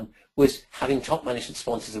was having top management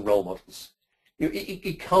sponsors and role models.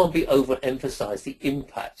 It can't be overemphasized, the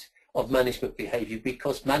impact of management behavior,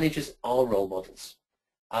 because managers are role models.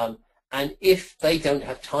 And if they don't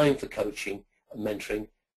have time for coaching and mentoring,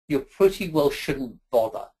 you pretty well shouldn't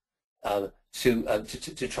bother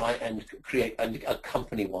to try and create a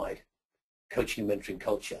company-wide coaching and mentoring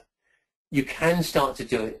culture. You can start to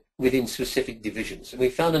do it within specific divisions. And we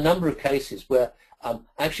found a number of cases where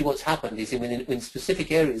actually what's happened is in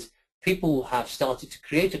specific areas, people have started to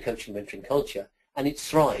create a coaching and mentoring culture, and it's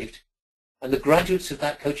thrived. And the graduates of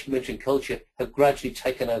that coaching and mentoring culture have gradually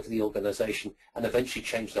taken over the organization and eventually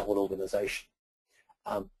changed the whole organization.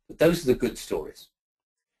 But those are the good stories.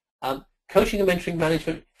 Coaching and mentoring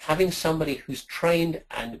management, having somebody who's trained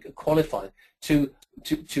and qualified to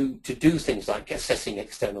do things like assessing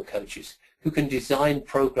external coaches, who can design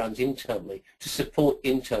programs internally to support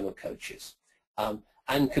internal coaches,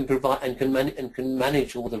 and can provide and can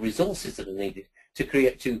manage all the resources that are needed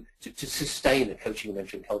to sustain a coaching and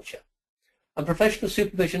mentoring culture. And professional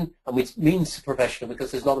supervision, and it means professional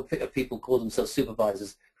because there's a lot of people call themselves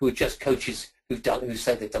supervisors who are just coaches who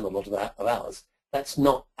say they've done a lot of hours. That's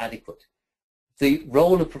not adequate. The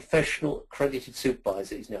role of professional accredited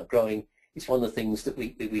supervisor is now growing. It's one of the things that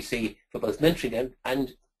we see for both mentoring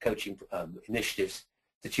and coaching initiatives,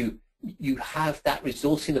 that you have that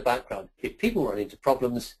resource in the background. If people run into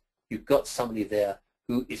problems, you've got somebody there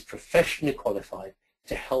who is professionally qualified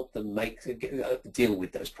to help them deal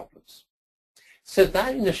with those problems. So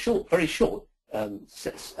that, in a very short time,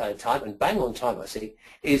 and bang on time, I see,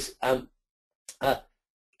 is an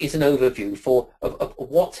overview of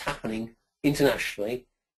what's happening internationally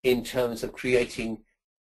in terms of creating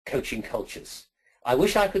coaching cultures. I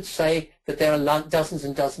wish I could say that there are dozens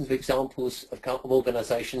and dozens of examples of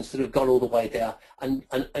organizations that have gone all the way there and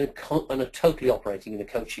are totally operating in a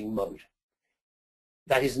coaching mode.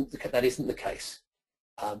 That isn't the case.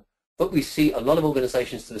 But we see a lot of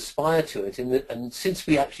organizations that aspire to it, and since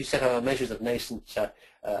we actually set our measures of nascent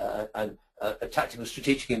and tactical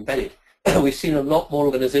strategic embedded, we've seen a lot more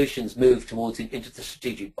organizations move towards into the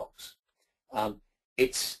strategic box.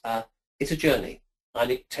 It's a journey, and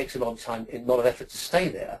it takes a lot of time, a lot of effort to stay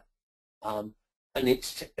there, and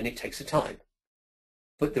it takes a time.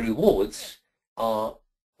 But the rewards are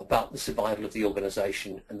about the survival of the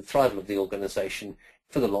organization and the thrival of the organization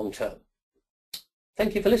for the long term.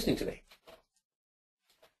 Thank you for listening to me.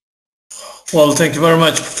 Well, thank you very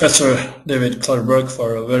much, Professor David Clutterbuck,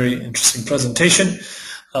 for a very interesting presentation.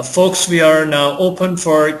 Folks, we are now open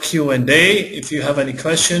for Q&A. If you have any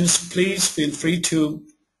questions, please feel free to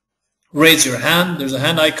raise your hand. There's a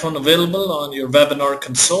hand icon available on your webinar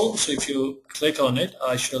console, so if you click on it,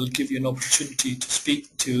 I shall give you an opportunity to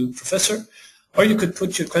speak to Professor, or you could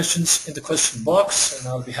put your questions in the question box, and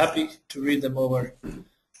I'll be happy to read them over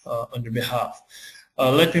on your behalf.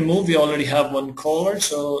 Let me move. We already have one caller,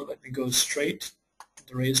 so let me go straight to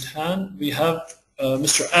the raised hand. We have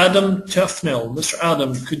Mr. Adam Tufnell. Mr.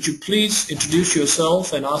 Adam, could you please introduce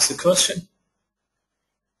yourself and ask the question?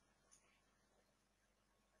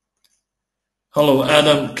 Hello,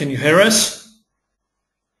 Adam. Can you hear us?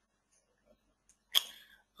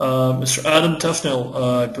 Mr. Adam Tufnell,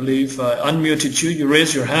 I believe I unmuted you. You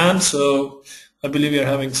raised your hand, so I believe you're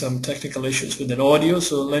having some technical issues with an audio.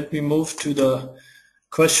 So let me move to the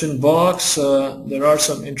question box. There are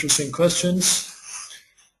some interesting questions.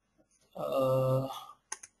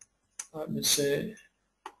 Let me see.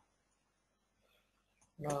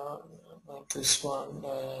 No, not this one.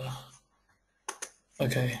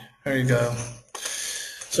 Okay, here you go.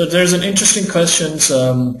 So there's an interesting question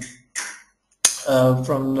from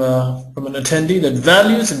an attendee, that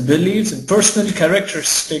values and beliefs and personal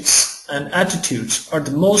characteristics and attitudes are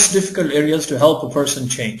the most difficult areas to help a person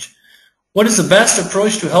change. What is the best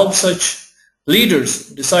approach to help such leaders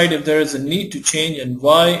decide if there is a need to change and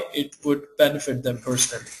why it would benefit them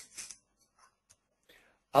personally?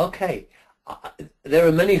 Okay, there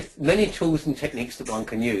are many tools and techniques that one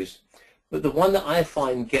can use, but the one that I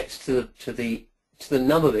find gets to the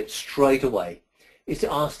nub of it straight away is to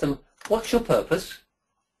ask them, what's your purpose?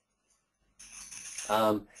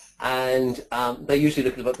 They usually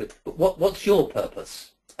look at it, but what's your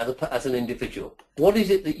purpose as an individual? What is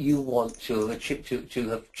it that you want to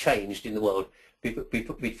have changed in the world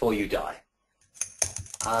before you die?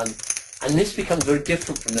 And this becomes very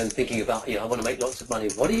different from them thinking about, I want to make lots of money.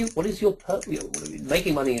 What is your purpose?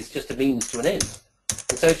 Making money is just a means to an end.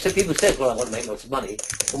 And so if people say, well, I want to make lots of money,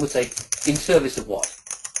 one would say, in service of what?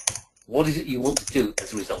 What is it you want to do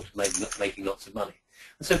as a result of making lots of money?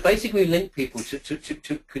 And so basically we link people to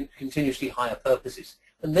continuously higher purposes.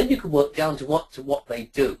 And then you can work down to what they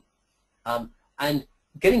do. And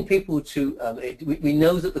getting people to, we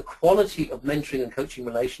know that the quality of mentoring and coaching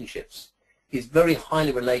relationships is very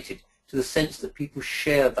highly related to the sense that people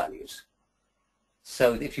share values.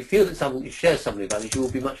 So if you feel that someone you share some of your values, you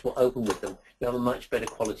will be much more open with them. You have a much better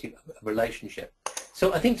quality of relationship.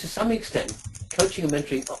 So I think to some extent, coaching and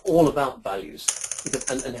mentoring are all about values,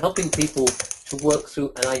 and helping people to work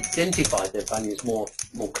through and identify their values more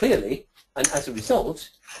clearly, and as a result,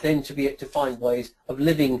 then to be able to find ways of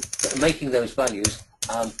making those values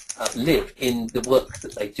live in the work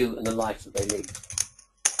that they do and the life that they lead.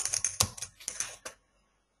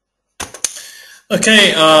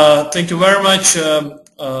 Okay, thank you very much.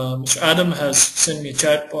 Mr. Adam has sent me a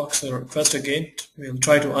chat box a request again. We'll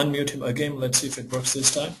try to unmute him again. Let's see if it works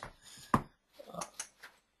this time.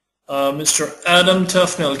 Mr. Adam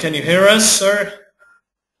Tufnell, can you hear us, sir?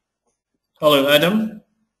 Hello, Adam.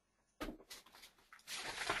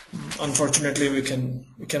 Unfortunately, we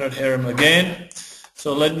cannot hear him again.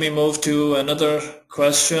 So let me move to another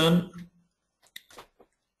question.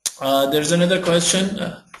 There's another question.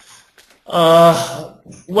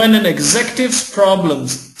 When an executive's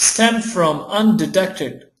problems stem from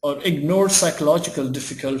undetected or ignored psychological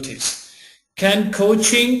difficulties, can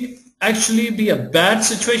coaching actually be a bad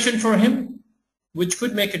situation for him, which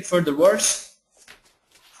could make it further worse?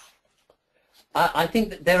 I think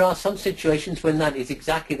that there are some situations when that is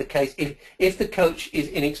exactly the case. If the coach is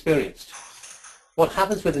inexperienced, what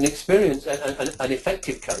happens with an experienced an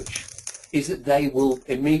effective coach is that they will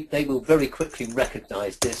very quickly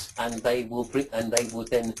recognise this, and they will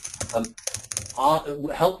then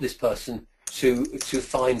help this person to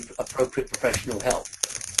find appropriate professional help.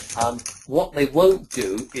 What they won't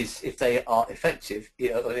do is, if they are effective,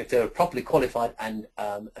 or if they're a properly qualified and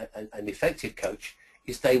an effective coach,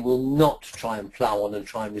 is they will not try and plough on and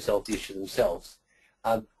try and resolve the issue themselves.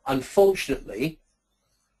 Unfortunately,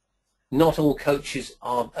 not all coaches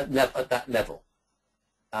are at that level.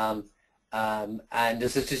 And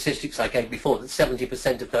as the statistics I gave before, that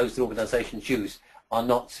 70% of those that organisations use are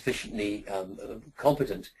not sufficiently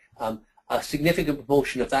competent. A significant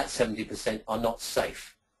proportion of that 70% are not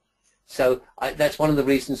safe. So that's one of the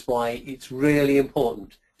reasons why it's really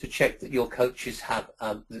important to check that your coaches have,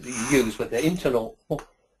 that you use, whether they're internal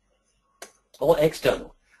or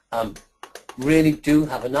external, really do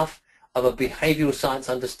have enough of a behavioural science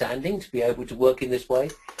understanding to be able to work in this way,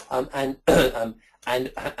 and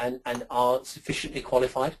are sufficiently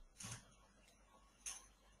qualified.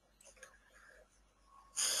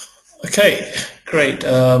 Okay, great.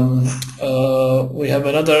 We have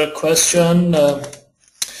another question.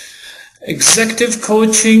 Executive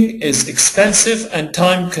coaching is expensive and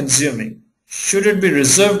time-consuming. Should it be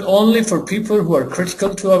reserved only for people who are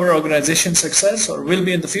critical to our organization's success, or will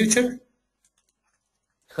be in the future?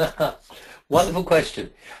 Wonderful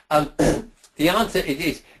question. The answer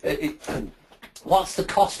is, what's the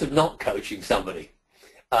cost of not coaching somebody?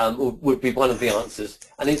 Would be one of the answers,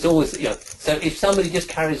 and it's always, so if somebody just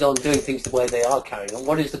carries on doing things the way they are carrying on,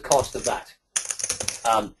 what is the cost of that?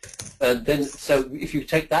 And then, so if you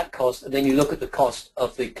take that cost and then you look at the cost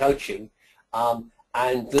of the coaching,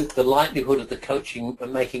 and the likelihood of the coaching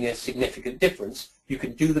making a significant difference, you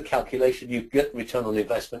can do the calculation, you get return on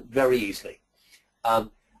investment very easily.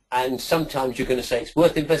 And sometimes you're going to say it's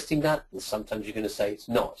worth investing that, and sometimes you're going to say it's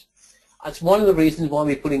not. That's one of the reasons why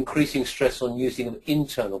we put increasing stress on using of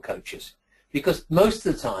internal coaches, because most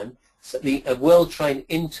of the time a well-trained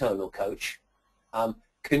internal coach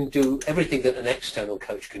can do everything that an external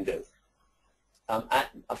coach can do at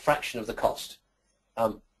a fraction of the cost.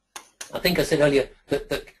 I think I said earlier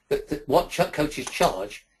that what coaches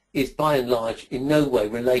charge is by and large in no way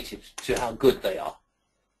related to how good they are.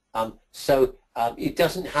 So it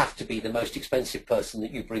doesn't have to be the most expensive person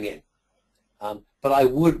that you bring in. But I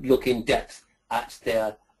would look in depth at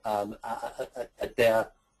their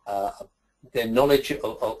knowledge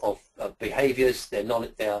of behaviours, their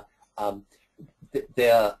knowledge,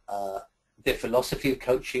 their philosophy of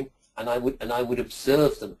coaching, and I would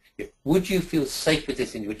observe them. Would you feel safe with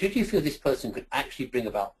this individual? Did you feel this person could actually bring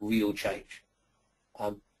about real change?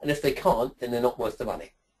 And if they can't, then they're not worth the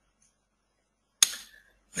money.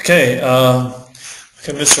 Okay.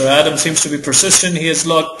 Okay, Mr. Adam seems to be persistent. He is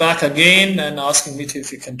logged back again and asking me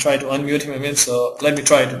if you can try to unmute him again. So let me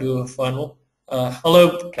try to do a final. Hello,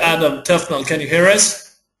 okay. Adam Tufnell, can you hear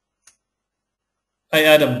us? Hi,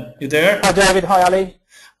 Adam, you there? Hi, David. Hi, Ali.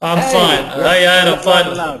 I'm fine. Hi, Adam.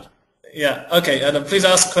 Fine. Yeah. Okay, Adam, please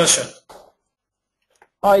ask the question.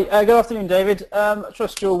 Hi. Good afternoon, David. I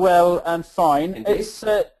trust you're well and fine. Indeed. It's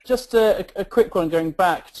just a quick one going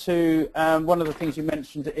back to one of the things you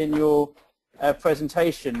mentioned in your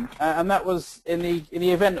presentation, and that was in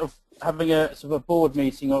the event of having a sort of a board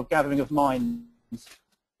meeting or gathering of minds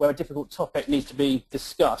where a difficult topic needs to be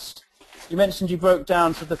discussed. You mentioned you broke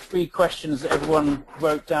down sort of the 3 questions that everyone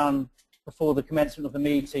wrote down before the commencement of the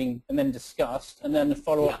meeting and then discussed, and then the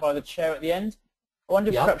follow-up by the chair at the end. I wonder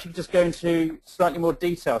if perhaps you could just go into slightly more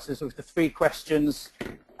detail. So sort of the 3 questions,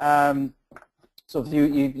 sort of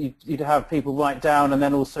you'd have people write down, and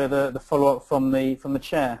then also the follow-up from the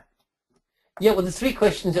chair. Yeah, well, the 3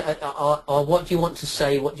 questions are what do you want to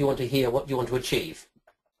say, what do you want to hear, what do you want to achieve?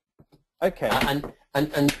 Okay.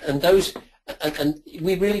 And those, and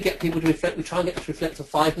we really get people to reflect. We try and get them to reflect for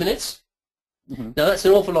 5 minutes. Now that's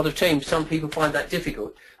an awful lot of change. Some people find that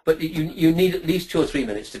difficult, but you need at least 2 or 3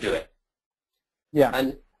 minutes to do it.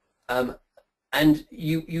 Yeah. And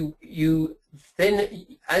you then,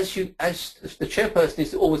 as the chairperson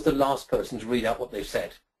is always the last person to read out what they've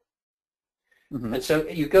said. And so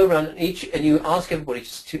you go around and you ask everybody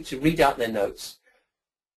to read out their notes.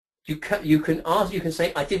 You can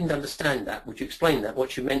say, I didn't understand that. Would you explain that?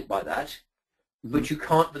 What you meant by that? But you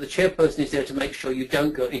can't. But the chairperson is there to make sure you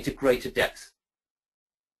don't go into greater depth.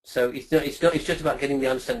 So it's just about getting the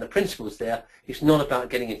understanding the principles there. It's not about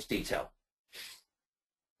getting into detail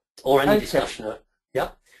or any discussion.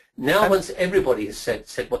 Yeah. Now, once everybody has said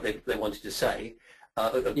what they wanted to say,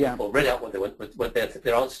 or read out what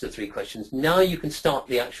their answers to 3 questions, now you can start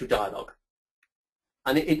the actual dialogue.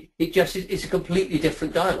 And it's a completely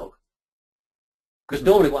different dialogue. Because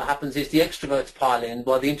normally what happens is the extroverts pile in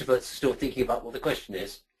while the introverts are still thinking about what the question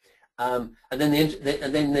is. And then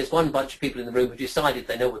there's one bunch of people in the room who decided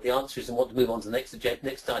they know what the answer is and want to move on to the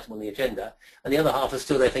next item on the agenda. And the other half are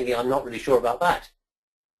still there thinking, I'm not really sure about that.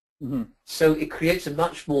 So it creates a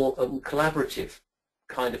much more collaborative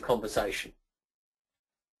kind of conversation.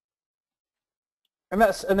 And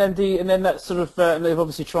then that's sort of they've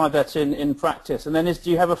obviously tried that in practice. And then do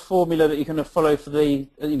you have a formula that you kind of follow for the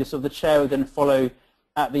sort of the chair would then follow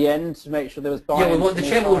at the end to make sure there was buy-in? Yeah, well, what the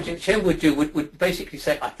chairman would do would basically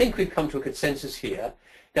say, I think we've come to a consensus here.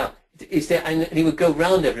 Now, is there? And he would go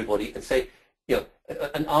round everybody and say,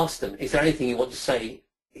 and ask them, is there anything you want to say,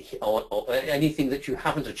 or anything that you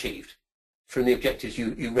haven't achieved from the objectives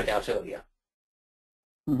you read out earlier?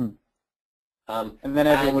 And then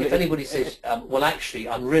if anybody says, well, actually,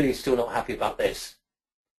 I'm really still not happy about this,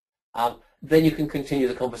 then you can continue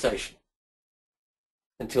the conversation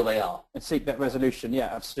until they are. And seek that resolution. Yeah,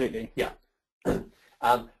 absolutely. Yeah.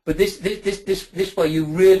 But this way,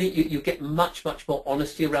 you get much more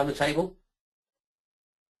honesty around the table.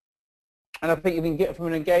 And I think you can get it from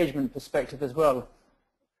an engagement perspective as well.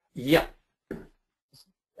 Yeah.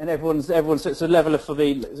 And everyone's so it's a leveler for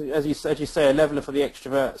the, as you say, a leveler for the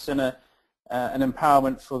extroverts and an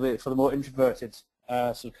empowerment for the more introverted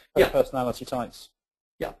sort of personality types.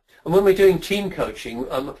 Yeah, and when we're doing team coaching,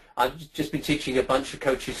 I've just been teaching a bunch of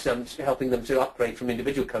coaches, helping them to upgrade from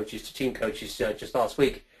individual coaches to team coaches just last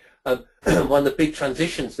week. One of the big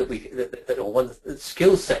transitions or one of the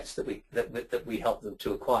skill sets that we help them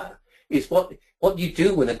to acquire is what you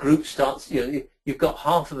do when a group starts. You've got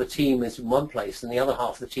half of the team is in one place and the other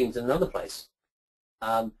half of the team's in another place.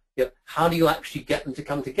 How do you actually get them to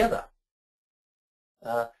come together?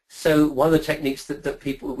 So one of the techniques that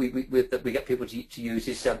we get people to use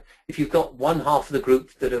is if you've got one half of the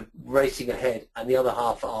group that are racing ahead and the other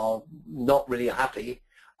half are not really happy,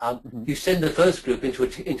 you send the first group into a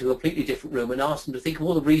completely different room and ask them to think of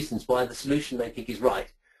all the reasons why the solution they think is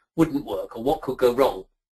right wouldn't work or what could go wrong.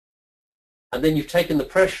 And then you've taken the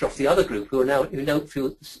pressure off the other group who don't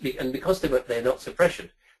feel, and because they're not so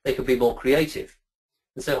pressured, they can be more creative.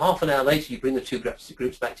 And so half an hour later, you bring the two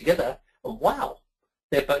groups back together, and wow,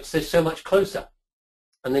 they're so much closer.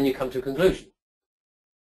 And then you come to a conclusion.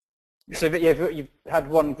 So you've had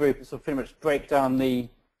one group that sort of pretty much break down the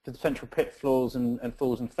potential pitfalls and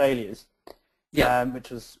falls and failures. Yeah, which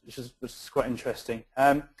was quite interesting.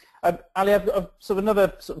 Ali, I've got sort of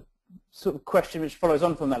another sort of question which follows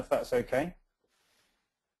on from that, if that's okay.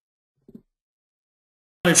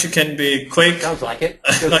 If you can be quick. Sounds like it.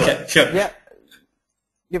 Okay, sure. Yeah.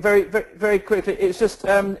 You're very quickly. It's just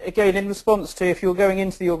again in response to if you're going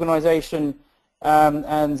into the organisation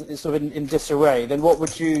and it's sort of in disarray, then what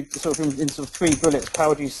would you sort of in sort of 3 bullets? How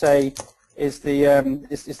would you say is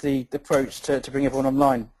the approach to bring everyone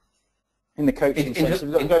online in the coaching sense? So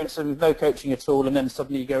we've got to go into no coaching at all, and then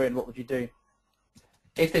suddenly you go in. What would you do?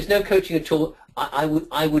 If there's no coaching at all,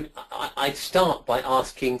 I'd start by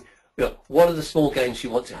asking, what are the small gains you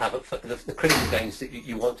want to have the critical gains that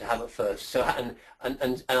you want to have at first? So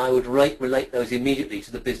and I would relate those immediately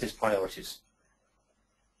to the business priorities.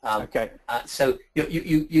 Okay. So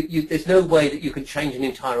there's no way that you can change an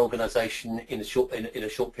entire organisation in a short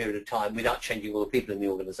period of time without changing all the people in the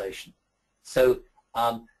organisation. So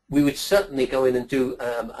we would certainly go in and do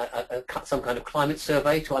some kind of climate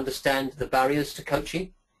survey to understand the barriers to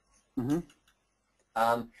coaching.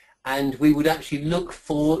 and we would actually look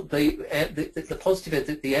for the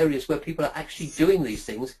positive, the areas where people are actually doing these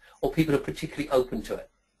things, or people are particularly open to it.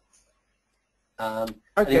 And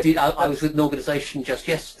indeed, I was with an organisation just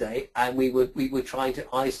yesterday, and we were trying to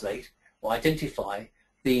isolate or identify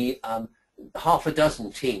the half a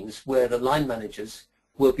dozen teams where the line managers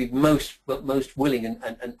will be most willing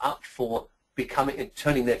and up for becoming and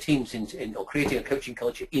turning their teams into or creating a coaching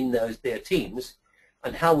culture in their teams,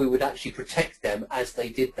 and how we would actually protect them as they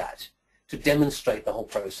did that, to demonstrate the whole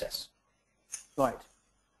process. Right.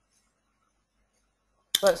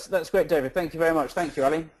 That's great, David. Thank you very much. Thank you,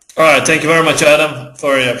 Ali. All right, thank you very much, Adam,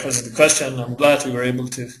 for posing the question. I'm glad we were able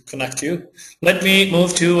to connect you. Let me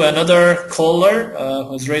move to another caller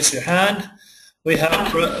who's raised your hand. We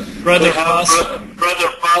have Brother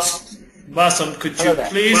Bassam. Could you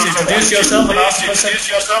please introduce yourself and ask a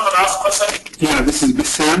question? Yeah, this is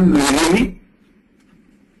Bassam. Can you hear me?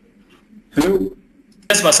 Hello?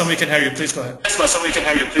 Yes, Bassam, we can hear you. Please go ahead.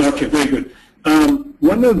 Okay, very good.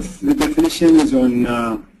 One of the definitions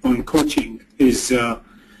on coaching is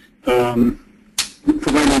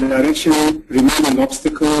providing direction, removing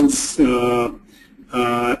obstacles,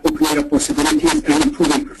 opening up possibilities, and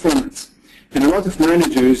improving performance. And a lot of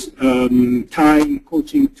managers tie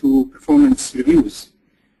coaching to performance reviews.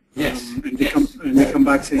 Yes. And they come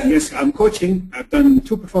back saying, yes, I'm coaching. I've done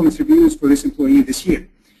 2 performance reviews for this employee this year.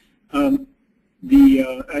 And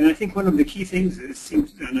I think one of the key things, it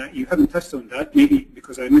seems, and you haven't touched on that, maybe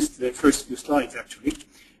because I missed the first few slides actually,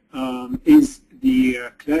 is the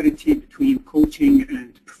clarity between coaching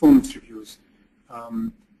and performance reviews.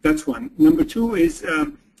 That's one. Number 2 is,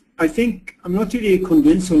 I think I'm not really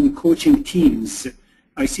convinced on coaching teams.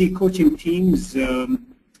 I see coaching teams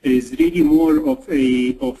is really more of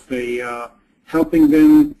a helping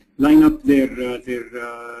them line up their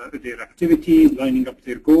activities, lining up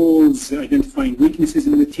their goals, identifying weaknesses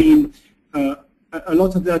in the team. A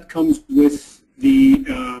lot of that comes with the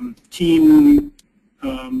team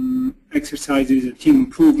exercises and team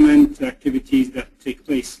improvement activities that take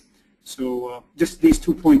place. So just these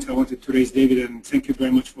 2 points I wanted to raise, David, and thank you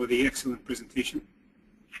very much for the excellent presentation.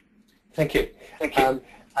 Thank you. Thank you.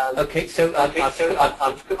 Okay, so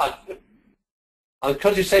I'm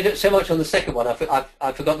trying to say so much on the second one.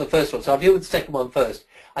 I've forgotten the first one, so I'll deal with the second one first.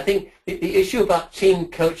 I think the issue about team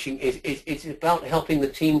coaching is about helping the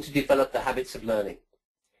team to develop the habits of learning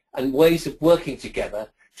and ways of working together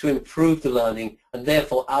to improve the learning, and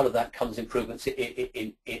therefore out of that comes improvements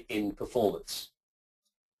in performance.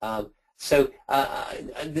 I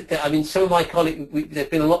mean, some of my colleagues, there's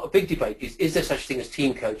been a lot of big debate. Is there such thing as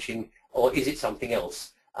team coaching, or is it something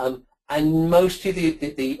else? And most of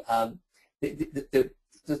the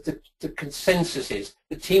consensus is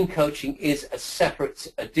that team coaching is a separate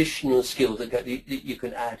additional skill that you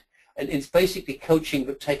can add, and it's basically coaching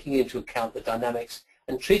but taking into account the dynamics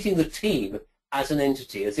and treating the team as an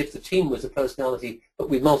entity, as if the team was a personality but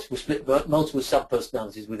with multiple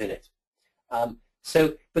sub-personalities within it.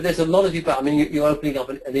 But there's a lot of debate. I mean, you're opening up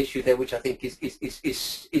an issue there which I think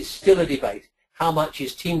is still a debate. How much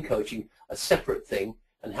is team coaching a separate thing,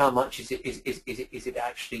 and how much is it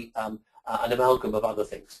actually an amalgam of other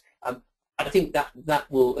things? I think that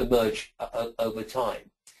will emerge over time.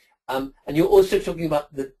 And you're also talking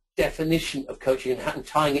about the definition of coaching and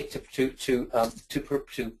tying it to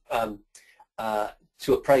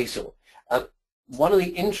appraisal. One of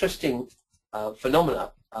the interesting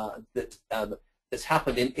phenomena that's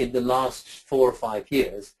happened in the last 4 or 5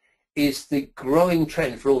 years is the growing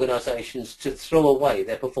trend for organizations to throw away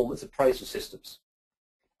their performance appraisal systems.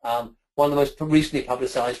 One of the most recently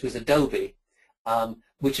publicized was Adobe,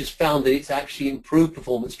 which has found that it's actually improved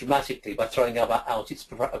performance dramatically by throwing out its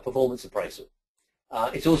performance appraisal.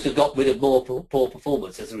 It's also got rid of more poor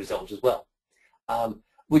performance as a result as well,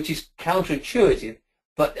 which is counterintuitive,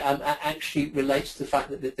 but actually relates to the fact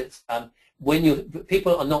that when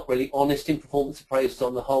people are not really honest in performance appraisals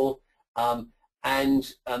on the whole,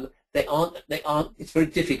 and they aren't. It's very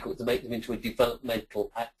difficult to make them into a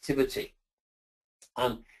developmental activity.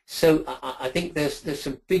 So I think there's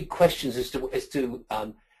some big questions as to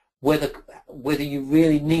whether you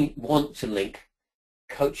really want to link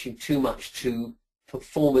coaching too much to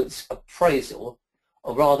performance appraisal,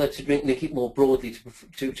 or rather to link it more broadly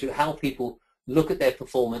to how people look at their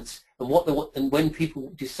performance and what they want, and when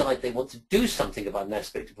people decide they want to do something about an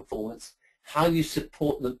aspect of performance, how you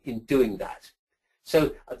support them in doing that.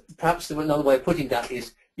 So perhaps another way of putting that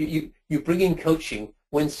is you bring in coaching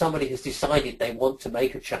when somebody has decided they want to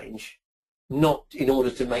make a change, not in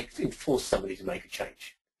order to enforce somebody to make a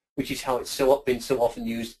change, which is how it's been so often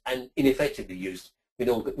used and ineffectively used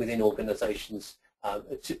within organizations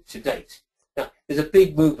to date. Now, there's a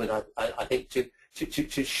big movement, I think, to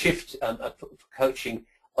shift coaching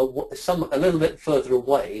a little bit further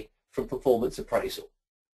away from performance appraisal,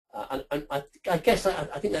 and I guess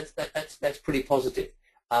I think that's pretty positive.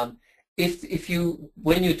 When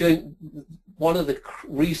you're doing, one of the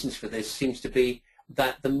reasons for this seems to be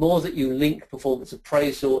that the more that you link performance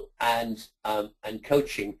appraisal and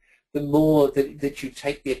coaching, the more that you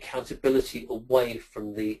take the accountability away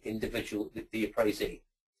from the individual, the appraisee,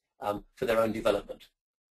 for their own development.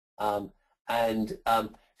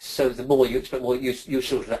 So the more you expect, more you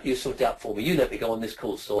sort it out for me. You let me go on this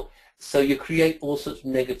course, or so you create all sorts of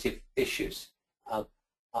negative issues. I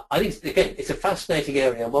think, again, it's a fascinating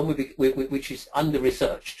area, and one which is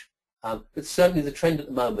under-researched. But certainly the trend at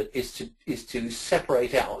the moment is to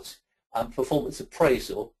separate out performance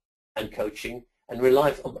appraisal and coaching, and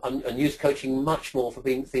rely and use coaching much more for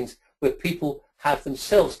being things where people have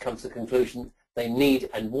themselves come to the conclusion they need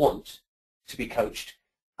and want to be coached.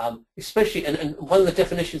 Especially, and one of the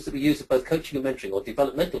definitions that we use of both coaching and mentoring, or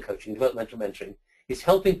developmental coaching, developmental mentoring, is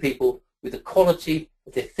helping people with the quality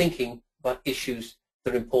of their thinking about issues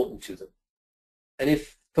that are important to them. And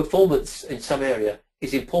if performance in some area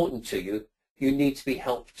is important to you, you need to be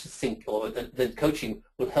helped to think, or then coaching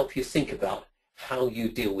will help you think about how you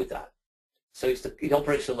deal with that. So it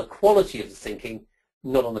operates on the quality of the thinking,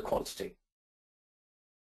 not on the quantity.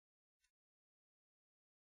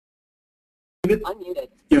 Unmuted.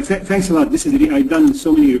 Yeah, thanks a lot. I've done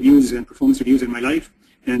so many reviews and performance reviews in my life,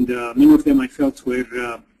 and many of them I felt were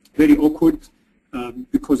very awkward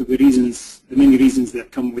because of the many reasons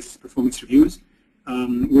that come with performance reviews.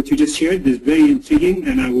 What you just shared is very intriguing,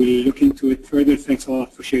 and I will look into it further. Thanks a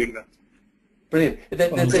lot for sharing that. Brilliant.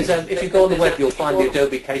 If you go on the web, you'll find the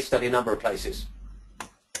Adobe case study a number of places.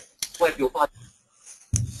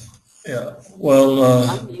 Yeah. Well.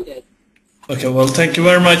 Okay. Well, thank you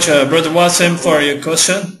very much, Brother Wasim, for your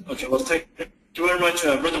question. Okay. Well, thank you very much,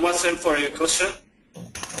 Brother Wasim, for your question.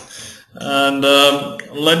 And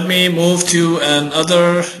let me move to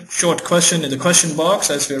another short question in the question box,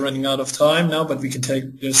 as we're running out of time now, but we can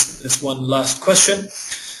take just this one last question.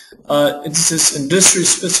 This is industry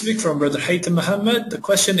specific from Brother Haytham Muhammad. The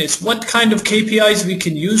question is, what kind of KPIs we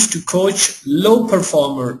can use to coach low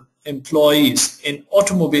performer employees in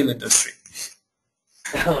automobile industry?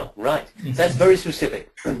 Oh, right. That's very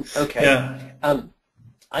specific. Okay. Yeah.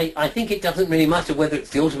 I think it doesn't really matter whether it's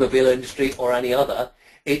the automobile industry or any other.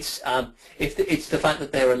 It's the fact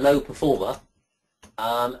that they're a low performer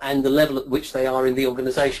and the level at which they are in the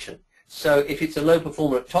organisation. So if it's a low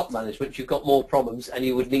performer at top management, you've got more problems, and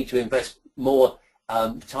you would need to invest more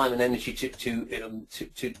time and energy to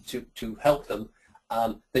help them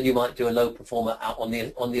than you might do a low performer out on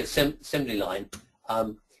the assembly line.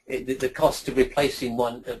 The cost of replacing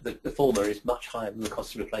the former is much higher than the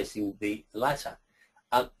cost of replacing the latter.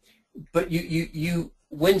 But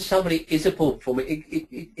when somebody is a poor performer,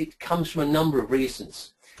 it comes from a number of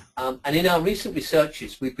reasons. And in our recent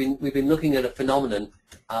researches, we've been looking at a phenomenon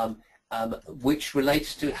which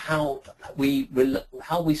relates to how we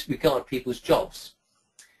regard people's jobs.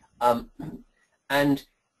 And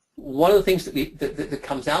one of the things that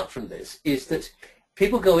comes out from this is that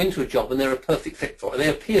people go into a job and they're a perfect fit for it. They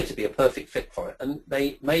appear to be a perfect fit for it, and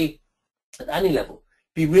they may, at any level,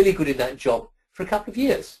 be really good in that job for a couple of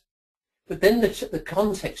years. But then the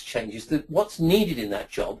context changes, that what's needed in that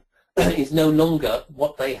job is no longer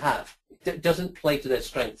what they have. It doesn't play to their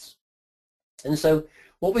strengths. And so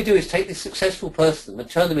what we do is take this successful person and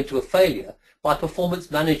turn them into a failure by performance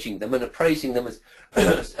managing them and appraising them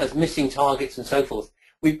as missing targets and so forth.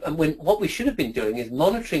 What we should have been doing is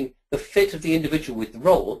monitoring the fit of the individual with the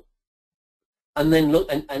role, and then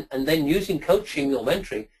then using coaching or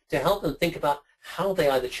mentoring to help them think about how they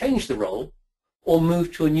either change the role or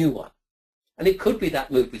move to a new one. And it could be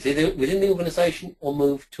that move within the organisation or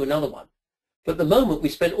move to another one. But at the moment, we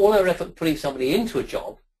spend all our effort putting somebody into a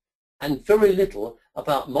job and very little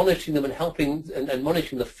about monitoring them and helping and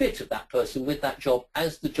monitoring the fit of that person with that job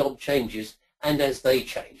as the job changes and as they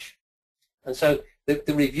change. And so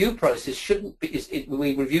the review process shouldn't be, when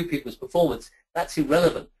we review people's performance, that's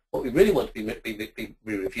irrelevant. What we really want to be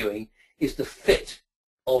reviewing is the fit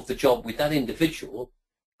of the job with that individual,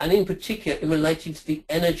 and in particular in relating to the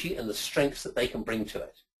energy and the strengths that they can bring to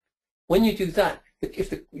it. When you do that,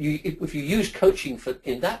 if you use coaching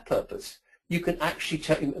in that purpose, you can actually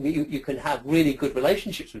you can have really good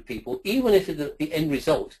relationships with people, even if the end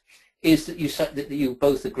result is that you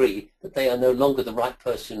both agree that they are no longer the right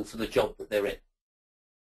person for the job that they're in.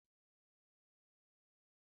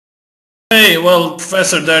 Hey, well,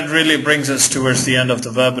 Professor, that really brings us towards the end of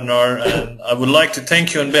the webinar, and I would like to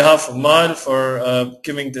thank you on behalf of MILE for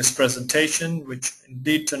giving this presentation, which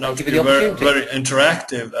indeed turned out to be very, very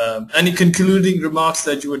interactive. Any concluding remarks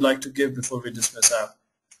that you would like to give before we dismiss out?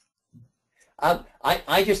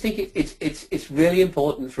 I just think it's really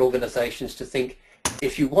important for organizations to think,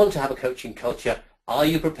 if you want to have a coaching culture, are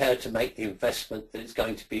you prepared to make the investment that is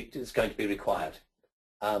going to be required?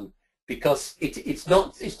 Because it's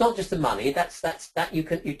not just the money.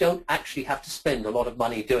 You don't actually have to spend a lot of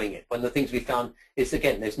money doing it. One of the things we found is,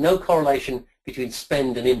 again, there's no correlation between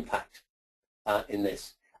spend and impact in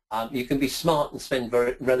this. You can be smart and spend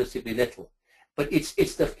relatively little, but it's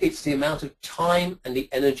the amount of time and the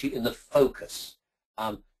energy and the focus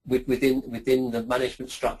within the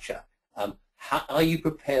management structure. How are you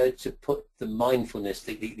prepared to put the mindfulness,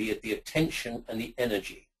 the attention and the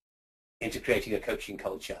energy into creating a coaching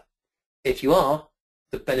culture? If you are,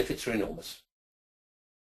 the benefits are enormous.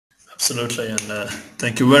 Absolutely, and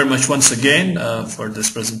thank you very much once again for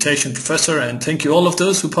this presentation, Professor, and thank you all of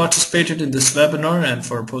those who participated in this webinar and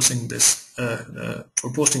for posting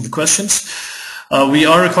the questions. We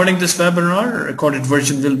are recording this webinar. A recorded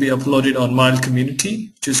version will be uploaded on MILE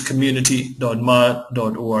Community, which is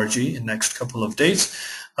community.mile.org in the next couple of days.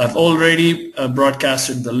 I've already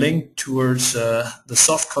broadcasted the link towards the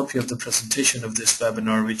soft copy of the presentation of this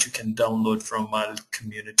webinar, which you can download from MILE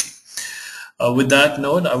Community. With that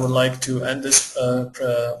note, I would like to end this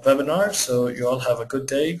webinar. So you all have a good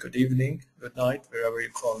day, good evening, good night, wherever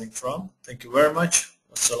you're calling from. Thank you very much.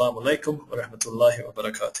 Assalamu alaikum wa rahmatullahi wa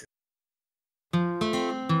barakatuh.